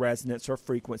sound, resonance, or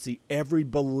frequency. Every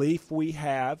belief we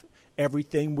have,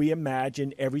 everything we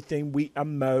imagine, everything we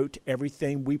emote,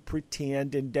 everything we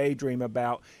pretend and daydream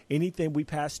about, anything we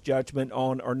pass judgment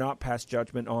on or not pass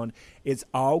judgment on, is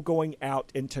all going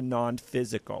out into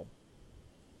non-physical.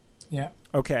 Yeah.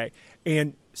 Okay.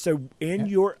 And so in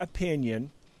your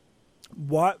opinion,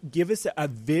 give us a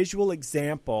visual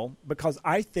example, because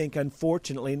I think,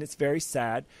 unfortunately, and it's very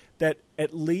sad, that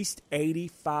at least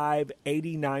 85,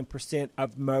 89%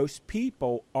 of most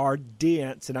people are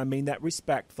dense, and I mean that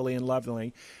respectfully and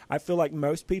lovingly. I feel like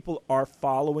most people are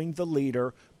following the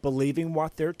leader, believing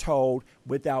what they're told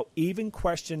without even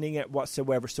questioning it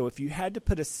whatsoever. So if you had to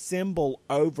put a symbol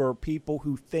over people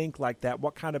who think like that,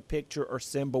 what kind of picture or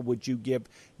symbol would you give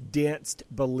dense,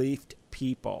 believed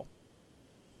people?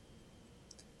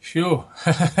 Sure.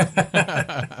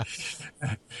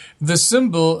 The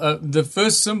symbol, the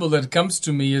first symbol that comes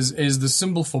to me is the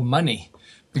symbol for money,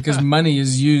 because money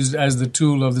is used as the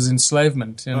tool of this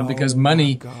enslavement, and because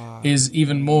money is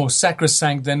even more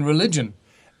sacrosanct than religion.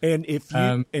 And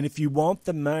if you want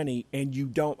the money and you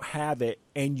don't have it,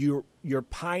 and you're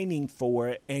pining for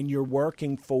it and you're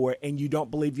working for it, and you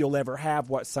don't believe you'll ever have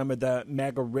what some of the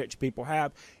mega rich people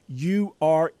have, you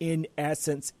are in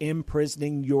essence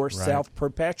imprisoning yourself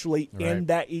perpetually in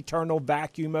that eternal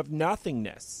vacuum of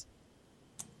nothingness.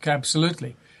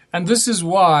 Absolutely. And this is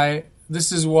why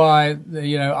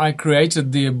I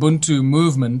created the Ubuntu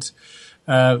movement.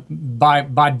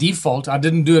 By default, I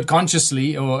didn't do it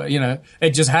consciously, or it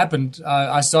just happened.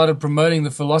 I started promoting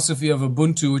the philosophy of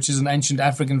Ubuntu, which is an ancient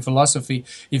African philosophy.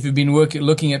 If you've been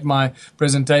looking at my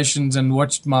presentations and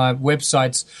watched my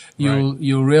websites,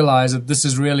 you'll realize that this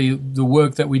is really the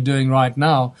work that we're doing right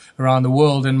now around the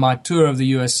world. And my tour of the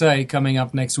USA coming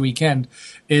up next weekend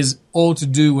is all to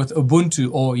do with Ubuntu,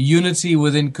 or unity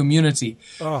within community,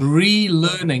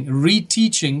 relearning,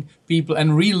 reteaching people,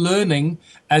 and relearning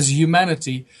as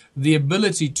humanity the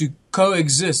ability to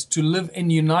coexist, to live in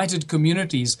united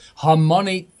communities,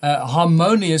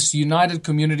 harmonious united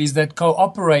communities that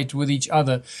cooperate with each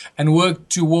other and work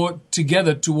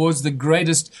together towards the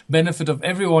greatest benefit of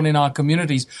everyone in our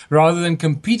communities, rather than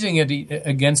competing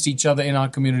against each other in our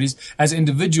communities as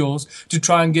individuals to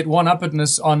try and get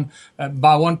one-uppedness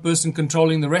by one person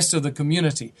controlling the rest of the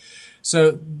community.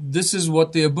 So this is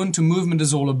what the Ubuntu movement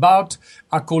is all about.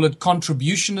 I call it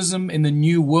contributionism in the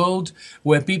new world,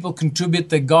 where people contribute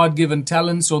their God-given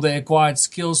talents or their acquired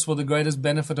skills for the greatest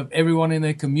benefit of everyone in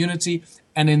their community,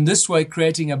 and in this way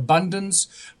creating abundance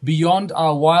beyond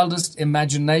our wildest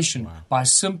imagination by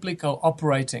simply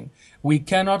cooperating. We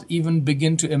cannot even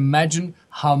begin to imagine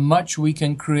how much we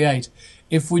can create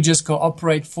if we just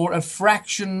cooperate for a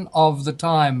fraction of the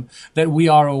time that we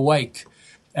are awake.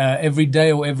 Every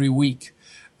day or every week.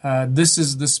 This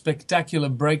is the spectacular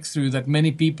breakthrough that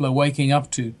many people are waking up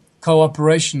to.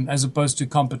 Cooperation as opposed to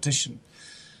competition.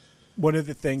 One of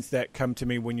the things that come to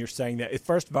me when you're saying that is,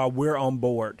 first of all, we're on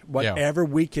board. Whatever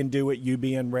we can do at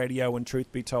UBN Radio and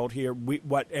Truth Be Told here,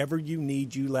 whatever you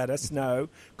need, you let us know,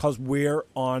 because we're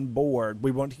on board.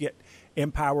 We want to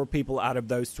empower people out of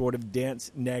those sort of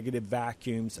dense, negative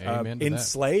vacuums,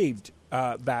 enslaved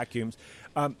vacuums.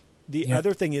 The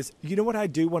other thing is, you know what I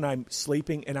do when I'm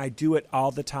sleeping, and I do it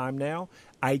all the time now?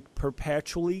 I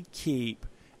perpetually keep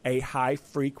a high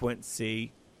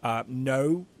frequency,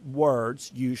 no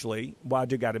words usually. Well, I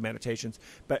do guided meditations,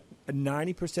 but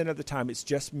 90% of the time it's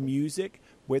just music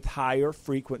with higher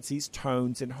frequencies,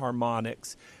 tones, and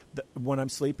harmonics. When I'm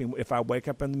sleeping, if I wake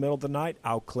up in the middle of the night,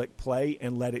 I'll click play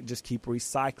and let it just keep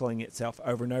recycling itself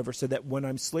over and over, so that when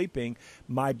I'm sleeping,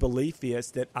 my belief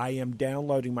is that I am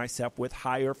downloading myself with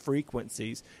higher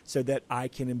frequencies so that I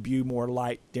can imbue more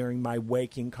light during my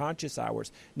waking conscious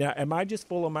hours. Now, am I just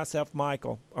fooling myself,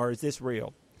 Michael, or is this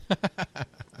real?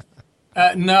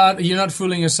 No, you're not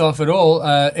fooling yourself at all.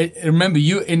 Remember,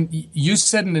 you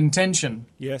set an intention.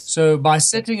 Yes. So by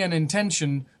setting an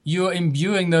intention, you're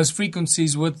imbuing those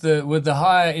frequencies with the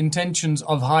higher intentions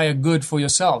of higher good for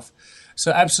yourself.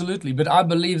 So absolutely. But I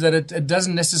believe that it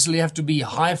doesn't necessarily have to be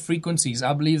high frequencies.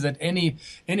 I believe that any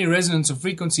resonance of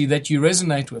frequency that you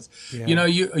resonate with,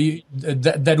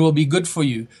 that will be good for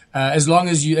you. As long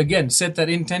as you, again, set that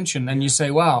intention and you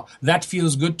say, wow, that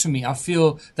feels good to me. I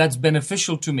feel that's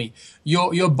beneficial to me.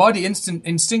 Your body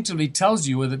instinctively tells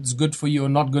you whether it's good for you or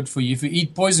not good for you. If you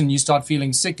eat poison, you start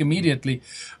feeling sick immediately,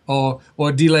 or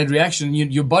delayed reaction.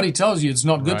 Your body tells you it's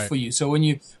not good for you. So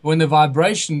when the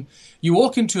vibration, you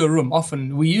walk into a room,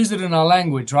 often we use it in our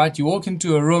language, right? You walk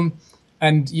into a room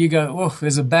and you go, oh,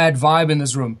 there's a bad vibe in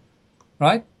this room,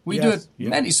 right? We do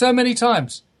it so many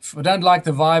times. I don't like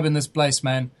the vibe in this place,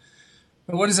 man.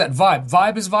 What is that vibe?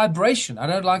 Vibe is vibration. I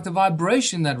don't like the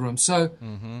vibration in that room. So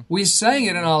we're saying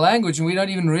it in our language and we don't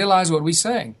even realize what we're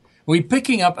saying. We're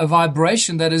picking up a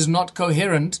vibration that is not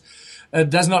coherent,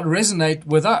 does not resonate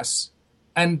with us.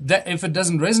 And that if it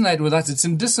doesn't resonate with us, it's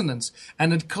in dissonance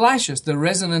and it clashes. The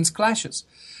resonance clashes.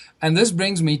 And this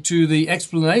brings me to the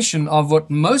explanation of what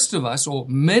most of us, or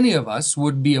many of us,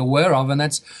 would be aware of, and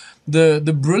that's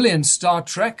the brilliant Star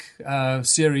Trek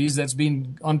series that's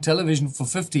been on television for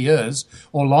 50 years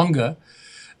or longer.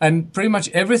 And pretty much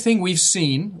everything we've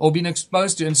seen or been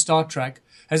exposed to in Star Trek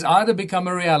has either become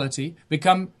a reality,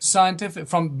 become scientific,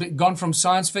 gone from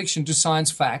science fiction to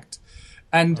science fact.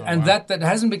 And that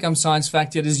hasn't become science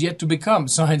fact yet is yet to become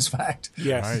science fact.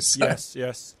 Yes,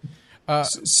 yes.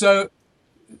 So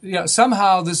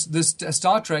somehow this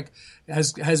Star Trek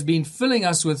has been filling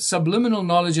us with subliminal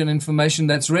knowledge and information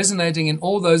that's resonating in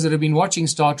all those that have been watching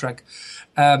Star Trek.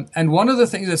 And one of the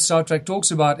things that Star Trek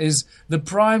talks about is the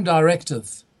prime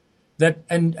directive.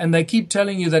 And they keep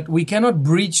telling you that we cannot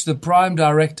breach the prime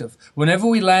directive. Whenever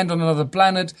we land on another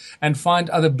planet and find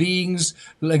other beings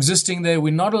existing there,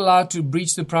 we're not allowed to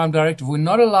breach the prime directive. We're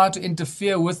not allowed to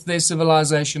interfere with their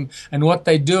civilization and what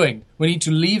they're doing. We need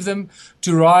to leave them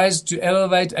to rise, to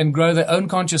elevate and grow their own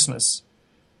consciousness.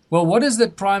 Well, what does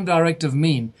that prime directive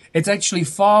mean? It's actually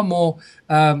far more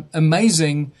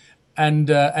amazing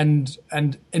and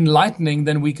enlightening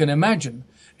than we can imagine.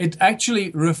 It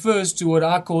actually refers to what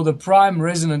I call the prime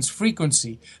resonance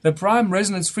frequency, the prime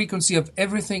resonance frequency of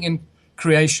everything in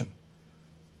creation.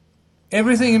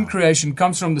 Everything in creation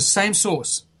comes from the same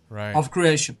source of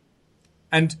creation.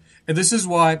 And this is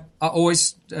why I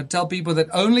always tell people that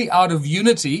only out of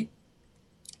unity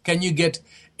can you get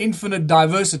infinite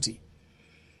diversity.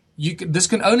 This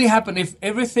can only happen if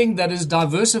everything that is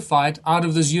diversified out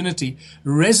of this unity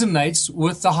resonates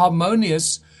with the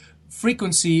harmonious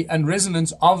frequency and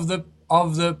resonance of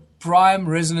the prime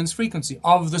resonance frequency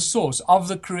of the source, of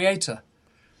the creator.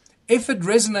 If it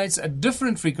resonates at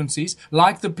different frequencies,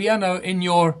 like the piano in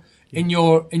your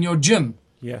gym,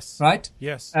 yes, right?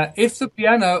 Yes. If the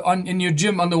piano in your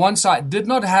gym on the one side did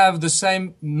not have the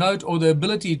same note or the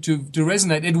ability to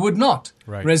resonate, it would not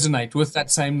resonate with that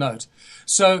same note.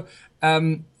 So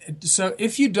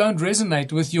if you don't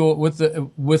resonate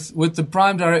with the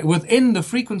prime direct within the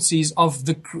frequencies of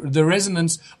the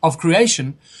resonance of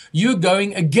creation, you're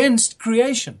going against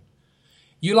creation.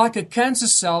 You're like a cancer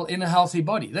cell in a healthy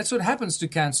body. That's what happens to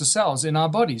cancer cells in our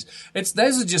bodies.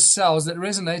 Those are just cells that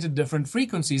resonate at different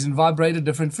frequencies and vibrate at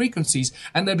different frequencies,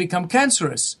 and they become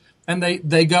cancerous and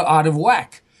they go out of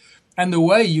whack. And the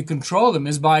way you control them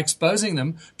is by exposing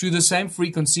them to the same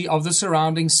frequency of the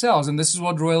surrounding cells. And this is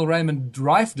what Royal Raymond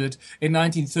Rife did in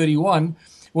 1931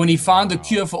 when he found the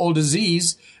cure for all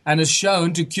disease and is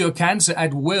shown to cure cancer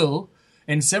at will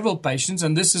in several patients.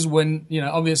 And this is when,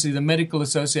 obviously the Medical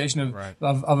Association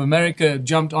of America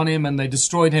jumped on him and they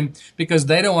destroyed him because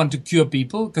they don't want to cure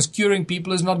people, because curing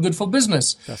people is not good for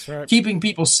business. That's right. Keeping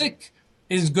people sick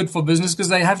is good for business because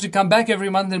they have to come back every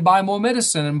month and buy more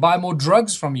medicine and buy more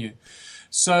drugs from you.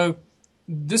 So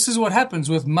this is what happens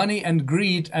with money and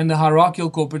greed and the hierarchical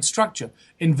corporate structure.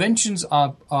 Inventions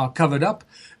are covered up.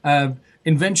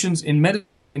 Inventions in medicine,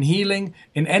 in healing,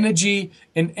 in energy,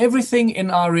 in everything in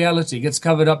our reality gets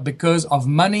covered up because of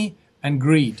money and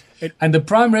greed. And the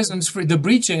prime resonance, the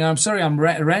breaching, I'm sorry, I'm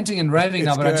ranting and raving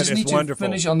now, but I just need to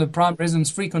finish on the prime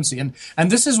resonance frequency.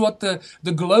 And this is what the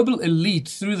global elite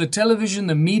through the television,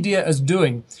 the media is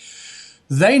doing.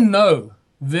 They know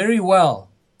very well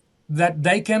that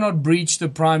they cannot breach the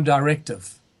prime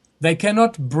directive. They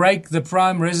cannot break the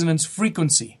prime resonance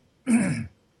frequency.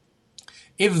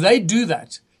 If they do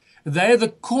that, they're the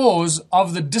cause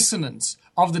of the dissonance,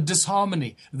 of the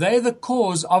disharmony. They're the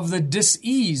cause of the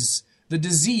dis-ease, the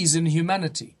disease in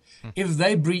humanity, if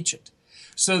they breach it.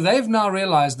 So they've now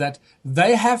realized that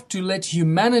they have to let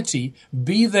humanity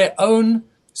be their own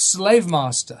slave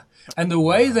master. And the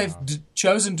way they've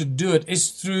chosen to do it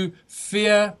is through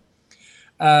fear,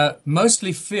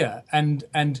 mostly fear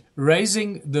and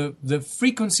raising the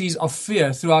frequencies of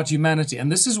fear throughout humanity.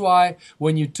 And this is why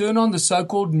when you turn on the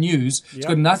so-called news, it's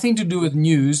got nothing to do with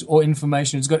news or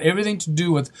information. It's got everything to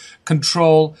do with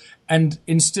control and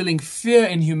instilling fear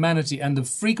in humanity and the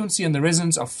frequency and the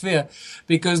resonance of fear,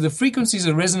 because the frequencies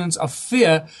and resonance of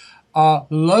fear are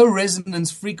low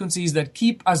resonance frequencies that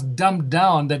keep us dumbed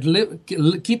down,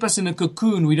 that keep us in a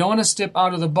cocoon. We don't want to step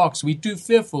out of the box. We're too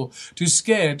fearful, too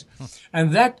scared.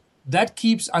 And that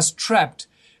keeps us trapped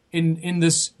in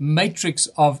this matrix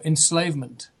of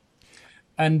enslavement.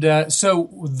 And so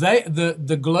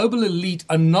the global elite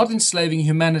are not enslaving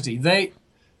humanity.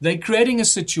 They're creating a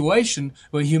situation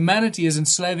where humanity is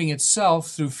enslaving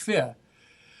itself through fear.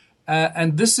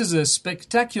 And this is a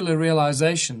spectacular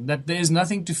realization that there is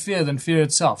nothing to fear than fear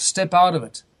itself. Step out of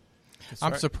it.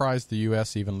 I'm surprised the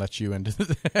U.S. even lets you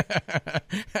into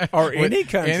or any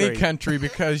country. Any country,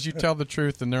 because you tell the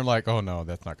truth and they're like, oh, no,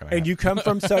 that's not going to happen. And you come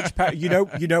from such power. You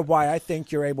know why I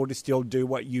think you're able to still do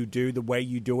what you do the way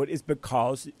you do it is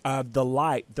because of the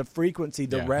light, the frequency,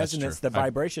 the resonance, the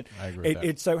vibration. I agree with that.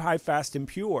 It's so high, fast, and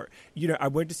pure. I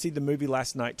went to see the movie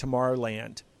last night,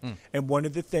 Tomorrowland. And one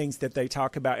of the things that they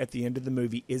talk about at the end of the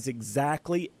movie is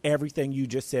exactly everything you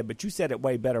just said, but you said it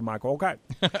way better, Michael. Okay.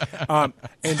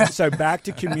 And so back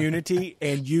to community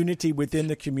and unity within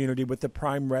the community with the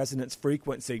prime resonance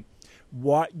frequency.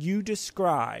 What you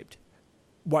described,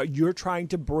 what you're trying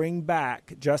to bring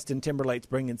back, Justin Timberlake's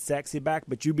bringing sexy back,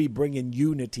 but you be bringing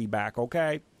unity back,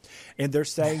 okay? And they're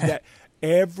saying that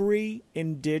every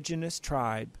indigenous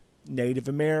tribe, Native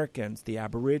Americans, the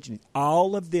Aborigines,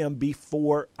 all of them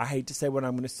before, I hate to say what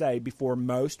I'm going to say, before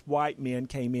most white men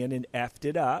came in and effed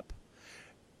it up,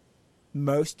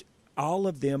 all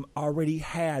of them already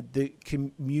had the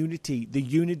community, the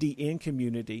unity in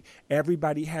community.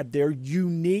 Everybody had their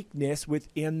uniqueness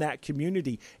within that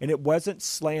community. And it wasn't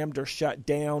slammed or shut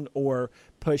down or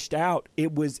pushed out.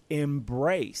 It was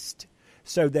embraced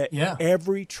so that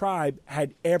every tribe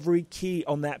had every key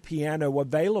on that piano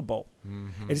available.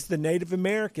 Mm-hmm. It's the Native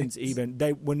Americans even.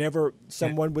 Whenever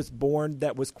someone was born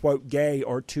that was, quote, gay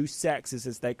or two sexes,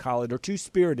 as they call it, or two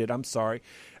spirited, I'm sorry,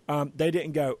 they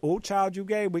didn't go, oh, child, you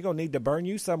gay, we're going to need to burn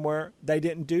you somewhere. They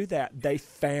didn't do that. They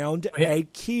found a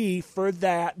key for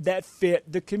that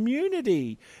fit the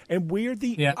community. And we're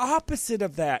the opposite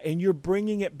of that. And you're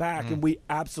bringing it back, and we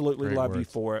absolutely Great love words. you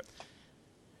for it.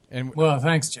 And well,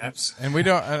 thanks, chaps. And we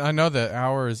don't. I know the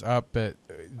hour is up, but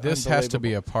this has to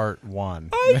be a part one.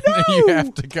 I know. You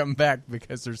have to come back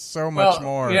because there's so much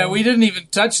more. Yeah, we didn't even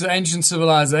touch the ancient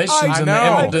civilizations and the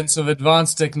evidence of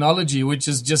advanced technology, which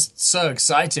is just so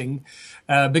exciting.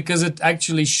 Because it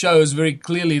actually shows very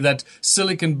clearly that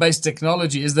silicon-based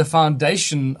technology is the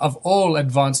foundation of all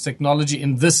advanced technology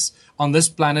on this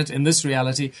planet, in this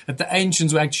reality, that the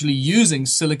ancients were actually using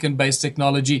silicon-based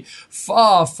technology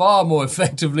far, far more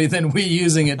effectively than we're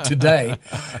using it today.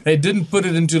 They didn't put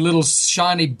it into little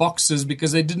shiny boxes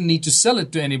because they didn't need to sell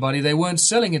it to anybody. They weren't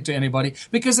selling it to anybody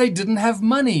because they didn't have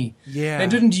money. Yeah. They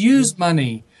didn't use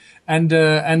money. And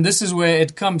this is where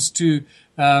it comes to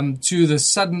the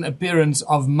sudden appearance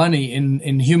of money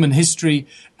in human history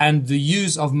and the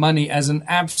use of money as an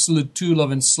absolute tool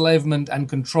of enslavement and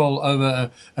control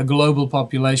over a global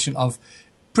population of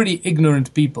pretty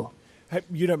ignorant people. Hey,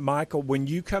 Michael, when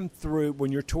you come through,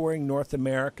 when you're touring North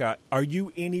America, are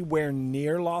you anywhere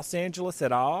near Los Angeles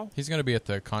at all? He's going to be at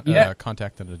the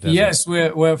Contact in the Desert. Yes,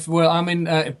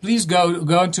 please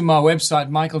go onto my website,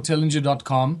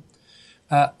 michaeltellinger.com.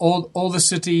 All the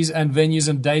cities and venues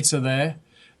and dates are there.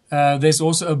 There's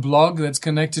also a blog that's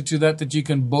connected to that you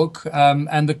can book.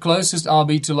 And the closest I'll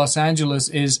be to Los Angeles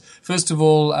is, first of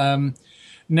all,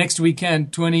 next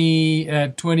weekend,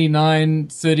 29,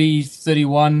 30,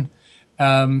 31,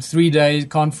 3-day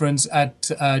conference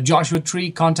at Joshua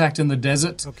Tree, Contact in the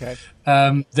Desert. Okay.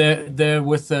 They're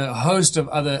with a host of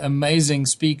other amazing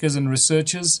speakers and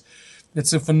researchers.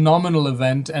 It's a phenomenal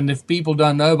event, and if people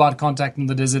don't know about Contact in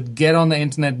the Desert, get on the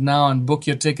internet now and book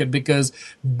your ticket, because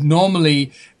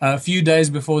normally a few days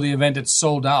before the event it's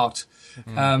sold out.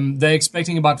 Mm-hmm. They're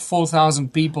expecting about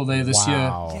 4,000 people there this year.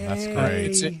 Wow, that's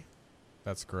great.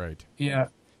 That's great. Yeah,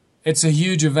 it's a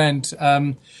huge event,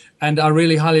 and I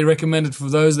really highly recommend it for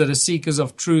those that are seekers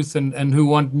of truth and who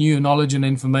want new knowledge and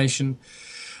information.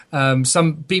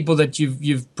 Some people that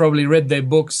you've probably read their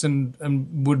books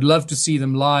and would love to see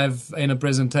them live in a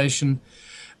presentation.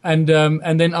 And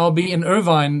then I'll be in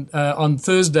Irvine on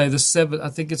Thursday, the 7th. I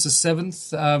think it's the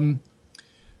 7th.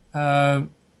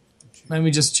 Let me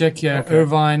just check here. Okay.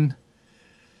 Irvine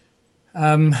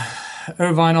on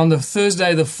the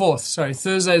Thursday the 4th. Sorry,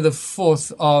 Thursday the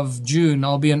 4th of June.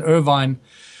 I'll be in Irvine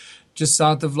just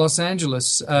south of Los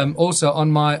Angeles. Also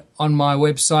on my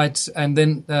website, and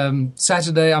then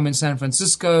Saturday I'm in San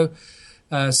Francisco.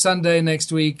 Sunday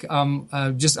next week I'm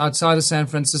just outside of San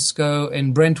Francisco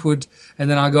in Brentwood, and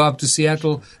then I go up to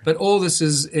Seattle. But all this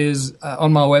is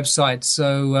on my website,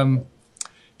 so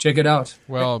check it out.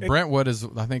 Well, Brentwood is,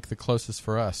 I think, the closest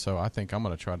for us, so I think I'm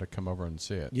going to try to come over and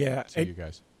see it. Yeah, see you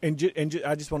guys. And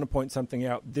I just want to point something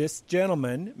out. This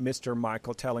gentleman, Mr.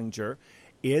 Michael Tellinger,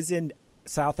 is in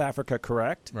South Africa,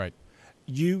 correct? Right.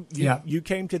 You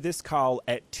came to this call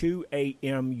at 2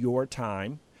 a.m. your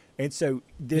time, and so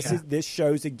this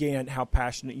shows again how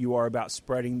passionate you are about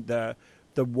spreading the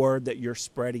word that you're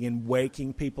spreading and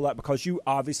waking people up, because you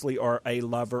obviously are a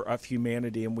lover of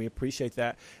humanity, and we appreciate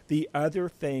that. The other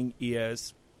thing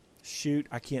is, shoot,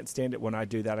 I can't stand it when I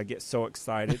do that. I get so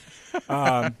excited.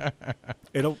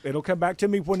 It'll come back to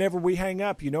me whenever we hang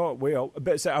up. You know it will.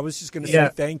 But so I was just going to say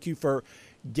thank you for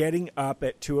getting up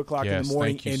at 2 o'clock in the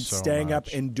morning and so staying up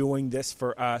and doing this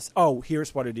for us. Oh,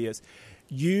 here's what it is.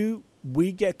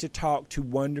 We get to talk to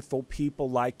wonderful people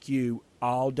like you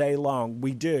all day long.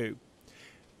 We do.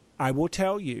 I will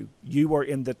tell you, you are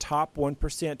in the top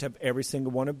 1% of every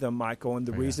single one of them, Michael, and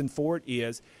the reason for it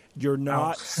is you're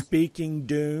not speaking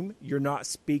doom, you're not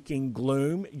speaking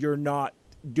gloom, you're not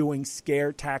doing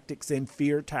scare tactics and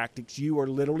fear tactics. You are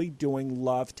literally doing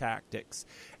love tactics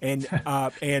and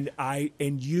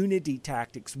unity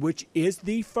tactics, which is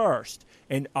the first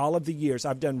in all of the years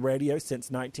I've done radio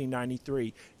since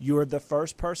 1993. You're the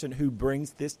first person who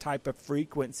brings this type of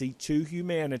frequency to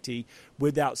humanity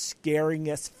without scaring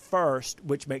us first,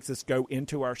 which makes us go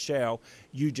into our shell.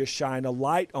 You just shine a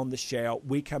light on the shell.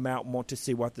 We come out and want to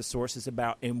see what the source is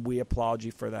about, and we applaud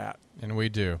you for that. And we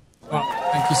do. Well,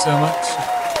 thank you so much.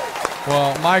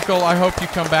 Well, Michael, I hope you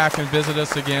come back and visit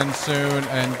us again soon,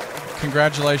 and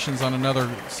congratulations on another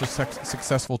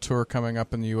successful tour coming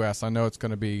up in the U.S. I know it's going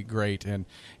to be great, and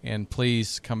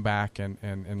please come back and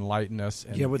enlighten us.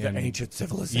 With the ancient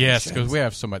civilizations. Yes, because we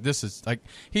have so much. This is like,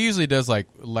 he usually does like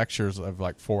lectures of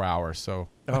like 4 hours. So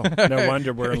no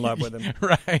wonder we're in love with him.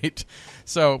 Right.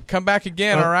 So come back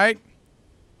again, all right?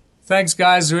 Thanks,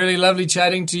 guys. Really lovely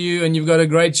chatting to you, and you've got a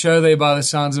great show there by the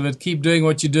sounds of it. Keep doing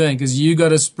what you're doing, because you got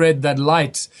to spread that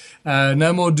light.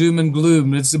 No more doom and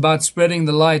gloom. It's about spreading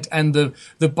the light and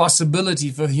the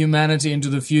possibility for humanity into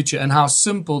the future, and how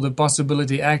simple the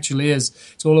possibility actually is.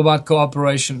 It's all about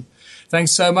cooperation.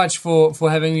 Thanks so much for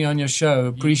having me on your show.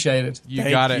 Appreciate it. You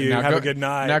got it. Now have a good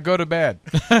night. Now go to bed.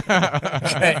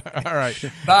 Okay. All right.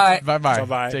 Bye. Bye-bye.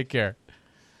 Bye-bye. Take care.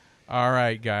 All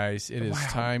right, guys. It is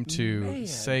time to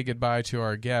say goodbye to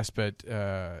our guest, but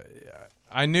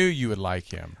I knew you would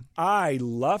like him. I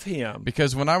love him.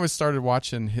 Because when I started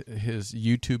watching his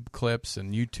YouTube clips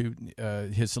and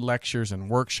his lectures and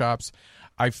workshops,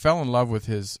 I fell in love with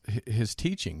his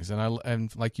teachings,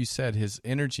 and like you said, his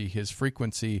energy, his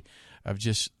frequency of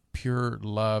just pure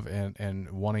love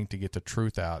and wanting to get the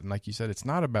truth out. And like you said, it's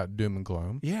not about doom and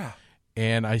gloom. Yeah.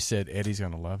 And I said, Eddie's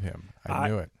going to love him. I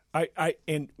knew it.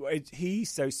 He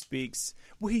speaks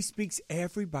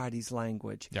everybody's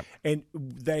language. Yep. And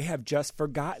they have just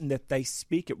forgotten that they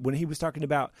speak it. When he was talking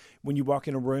about when you walk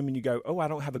in a room and you go, oh, I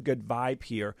don't have a good vibe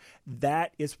here,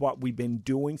 that is what we've been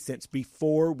doing since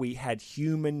before we had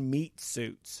human meat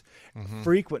suits.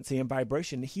 Frequency and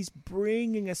vibration. He's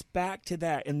bringing us back to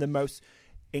that in the most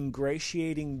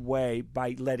ingratiating way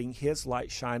by letting his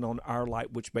light shine on our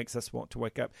light, which makes us want to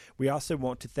wake up. We also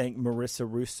want to thank Marissa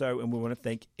Russo, and we want to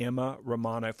thank Emma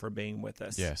Romano for being with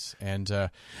us. Yes. And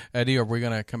Eddie, are we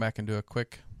going to come back and do a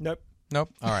quick? Nope. All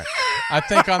right. I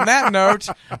think on that note,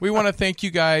 we want to thank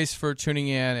you guys for tuning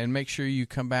in, and make sure you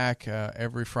come back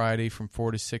every Friday from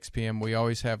 4 to 6 p.m. We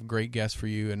always have great guests for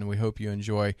you, and we hope you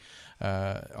enjoy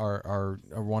our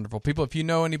wonderful people. If you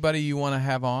know anybody you want to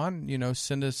have on,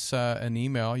 send us an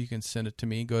email. You can send it to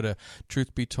me. Go to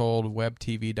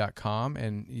truthbetoldwebtv.com,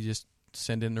 and you just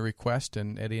send in the request,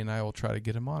 and Eddie and I will try to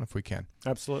get him on if we can.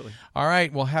 Absolutely. All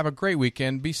right. Well, have a great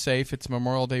weekend. Be safe. It's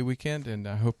Memorial Day weekend, and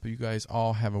I hope you guys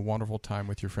all have a wonderful time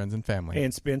with your friends and family.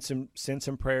 And send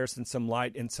some prayers and some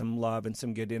light and some love and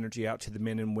some good energy out to the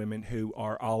men and women who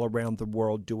are all around the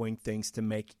world doing things to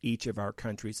make each of our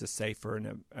countries a safer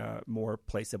and a more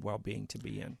place of well-being to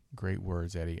be in. Great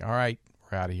words, Eddie. All right.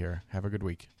 We're out of here. Have a good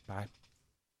week. Bye.